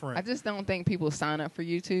little different. I just don't think people sign up for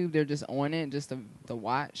YouTube. They're just on it just to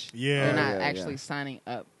watch. Yeah. They're not Yeah, actually signing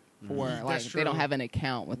up for That's they don't true. have an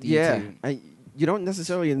account with Yeah, YouTube. you don't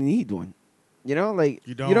necessarily need one. You know, like You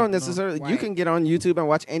you don't, don't no. necessarily. You Right. can get on YouTube and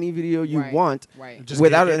watch any video you Right. want Right. Just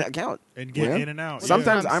without get an in- account. and get Yeah. in and out. Well,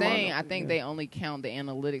 Sometimes that's what I'm I'm on saying. it. I think Yeah. they only count the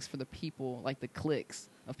analytics for the people, like the clicks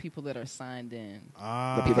of people that are signed in. The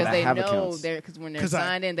people Because that they have know accounts. because when they're 'Cause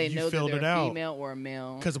signed in, they you know that filled they're it out. female or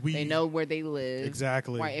male. 'Cause they know where they live.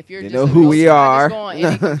 Exactly. Right. If you're They just know a who real- we if I are. just go on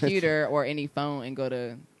any computer or any phone and go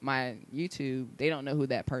to my YouTube, they don't know who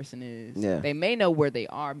that person is. Yeah. They may know where they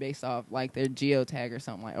are based off like their geotag or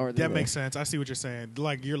something like. Or That makes sense. I see what you're saying.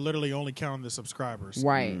 Like you're literally only counting the subscribers.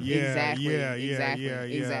 right. Yeah, Exactly. yeah, Exactly. yeah.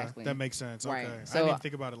 Exactly. That makes sense. Right. Okay. I So- didn't even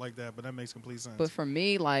think about it like that, but that makes complete sense. But for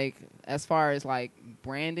me, like as far as like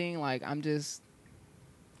branding, like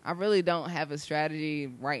I really don't have a strategy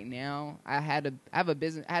right now. I had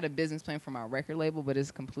a business plan for my record label, but it's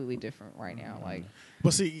completely different right now. Like,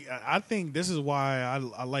 But see, I think this is why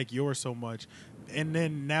I like yours so much. And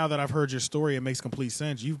then now that I've heard your story, it makes complete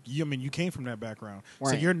sense. You came from that background, so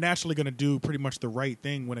Right. you're naturally going to do pretty much the right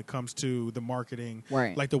thing when it comes to the marketing,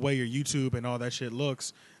 Right. like the way your YouTube and all that shit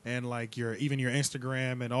looks, and like even your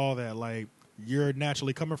Instagram and all that. Like you're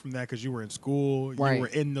naturally coming from that because you were in school, Right. you were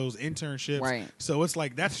in those internships, Right. So it's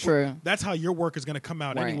like that's True. That's how your work is going to come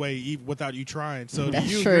out Right. anyway, without you trying. So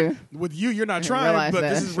That's you, true. with you're not I trying, realize but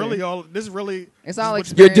that. this is really all. This is really it's all what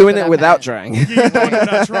You're experience doing that it I've without had. trying. you're doing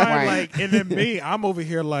it not trying. Right. Like, and then me, I'm over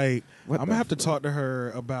here like What I'm the gonna have to talk to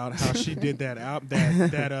her about how she did that out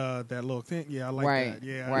that little thing. Yeah, I like Right. that.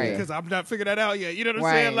 Yeah, Right. Because I'm not figured that out yet. You know what I'm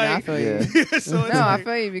Right. saying? No, I Like, feel you. Yeah. so it's No, I like,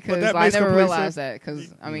 feel you because that I makes never complete realized sense. that.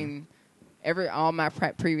 Because I mean, all my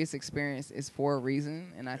previous experience is for a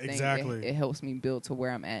reason, and I think Exactly. it helps me build to where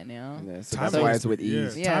I'm at now. Yeah, so Timing that's why is- it's with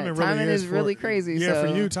ease. Yeah, timing timing is for- really crazy, Yeah, for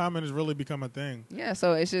so- you, timing has really become a thing. Yeah,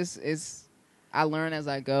 so it's I learn as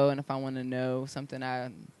I go, and if I want to know something,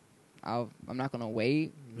 I'm not gonna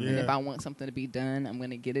wait. And Yeah. if I want something to be done, I'm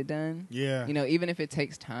gonna get it done. Yeah. You know, even if it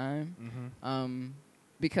takes time,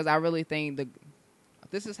 because I really think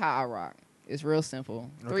this is how I rock. It's real simple.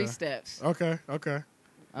 3 Okay. steps. Okay.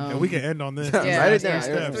 And we can end on this. Yeah, Write it down.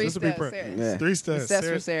 Three steps. 3 This will be steps. Yeah. 3 steps. Steps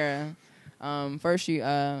for Sarah. First, you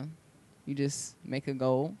just make a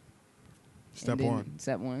goal. Step And then 1.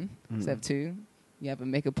 Step 1. Mhm. Step 2, you have to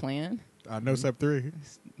make a plan. I know step 3.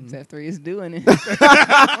 Step 3 is doing it.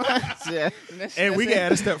 Yeah. And we can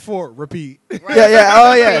add a step 4. Repeat. Right. Yeah.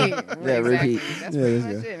 Oh yeah. Repeat. Yeah. Exactly. Repeat. That's Yeah, pretty that's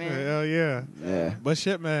much good. it, man. Hell yeah. Yeah. But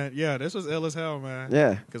shit, man. Yeah, this was ill as hell, man.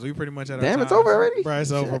 Yeah. Because we pretty much had our Damn, it's time. over already? Bro, it's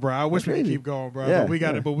Shit. over, bro. I wish That's we could crazy. keep going, bro. Yeah,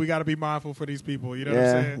 But we gotta be mindful for these people. You know what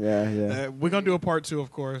Yeah. I'm saying? Yeah. We're gonna do a part 2,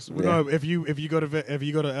 of course. We're Yeah. gonna if you go to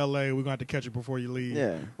LA, we're gonna have to catch you before you leave.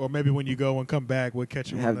 Yeah. Or maybe when you go and come back, we'll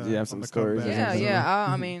catch you. Have- on the, you have on some the stories or comeback. Yeah, something. yeah.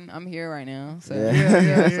 I mean, I'm here right now. So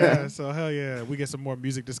Yeah. Yeah. So hell yeah, we get some more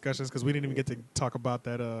music discussions because we didn't even get to talk about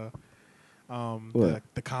that. What?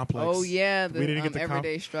 The complex. Oh yeah, We didn't the get the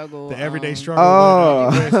everyday struggle. The everyday um, struggle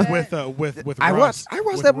Oh. with I Russ. watched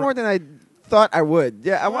With that Ru- more than I thought I would.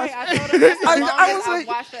 Yeah, I Right, watched. I told him this as I long was as like-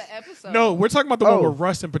 I watched the episode. No, we're talking about the one Oh. with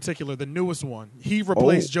Russ in particular, the newest one. He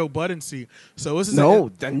replaced Joe Budden. So this is No,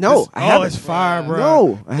 this- I haven't. it's fire, bro.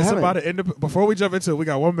 No, I it's haven't. about an before we jump into it, we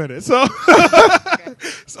got 1 minute. So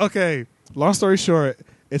okay, long story short,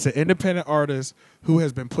 it's an independent artist who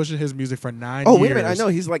has been pushing his music for 9 years. Oh wait a minute! I know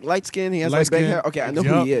he's like light skinned. He has like big Light-skinned. hair. Okay, I know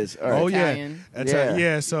Yup. who he is. All right. Oh yeah, Italian.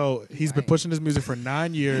 Yeah. So he's been Right. pushing his music for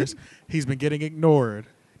 9 years. He's been getting ignored.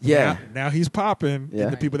 Yeah. Now he's popping, Yeah.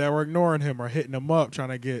 and the people that were ignoring him are hitting him up, trying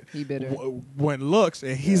to get He bitter. when looks,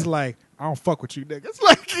 and he's like, "I don't fuck with you, niggas."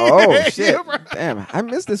 Like, Oh yeah, shit! bro. Damn, I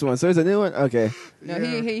missed this one. So it's a new one. Okay. No,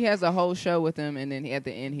 Yeah. he has a whole show with him, and then at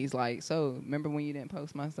the end he's like, "So remember when you didn't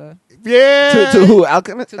post my stuff?" Yeah. To who?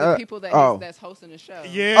 Alchemist. To the people that oh. that's hosting the show.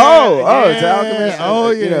 Yeah. Oh, yeah. to Alchemist. Oh,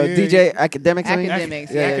 yeah. You know, yeah, DJ yeah. Academics. I mean?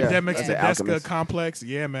 Academics. Yeah, yeah, yeah. Academics, I the said Deska Alchemist. complex.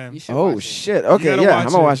 Yeah, man. You should Oh watch it. shit! You Okay, gotta yeah, watch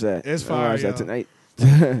I'm gonna it. watch that. It's I'm gonna fire, watch yo. that tonight.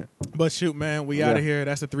 But shoot, man, we Yeah. out of here.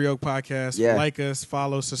 That's the 3 Oak Podcast. Yeah. Like us,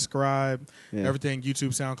 follow, subscribe. Yeah. Everything YouTube,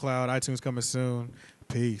 SoundCloud, iTunes coming soon.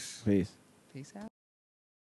 Peace. Peace. Peace out.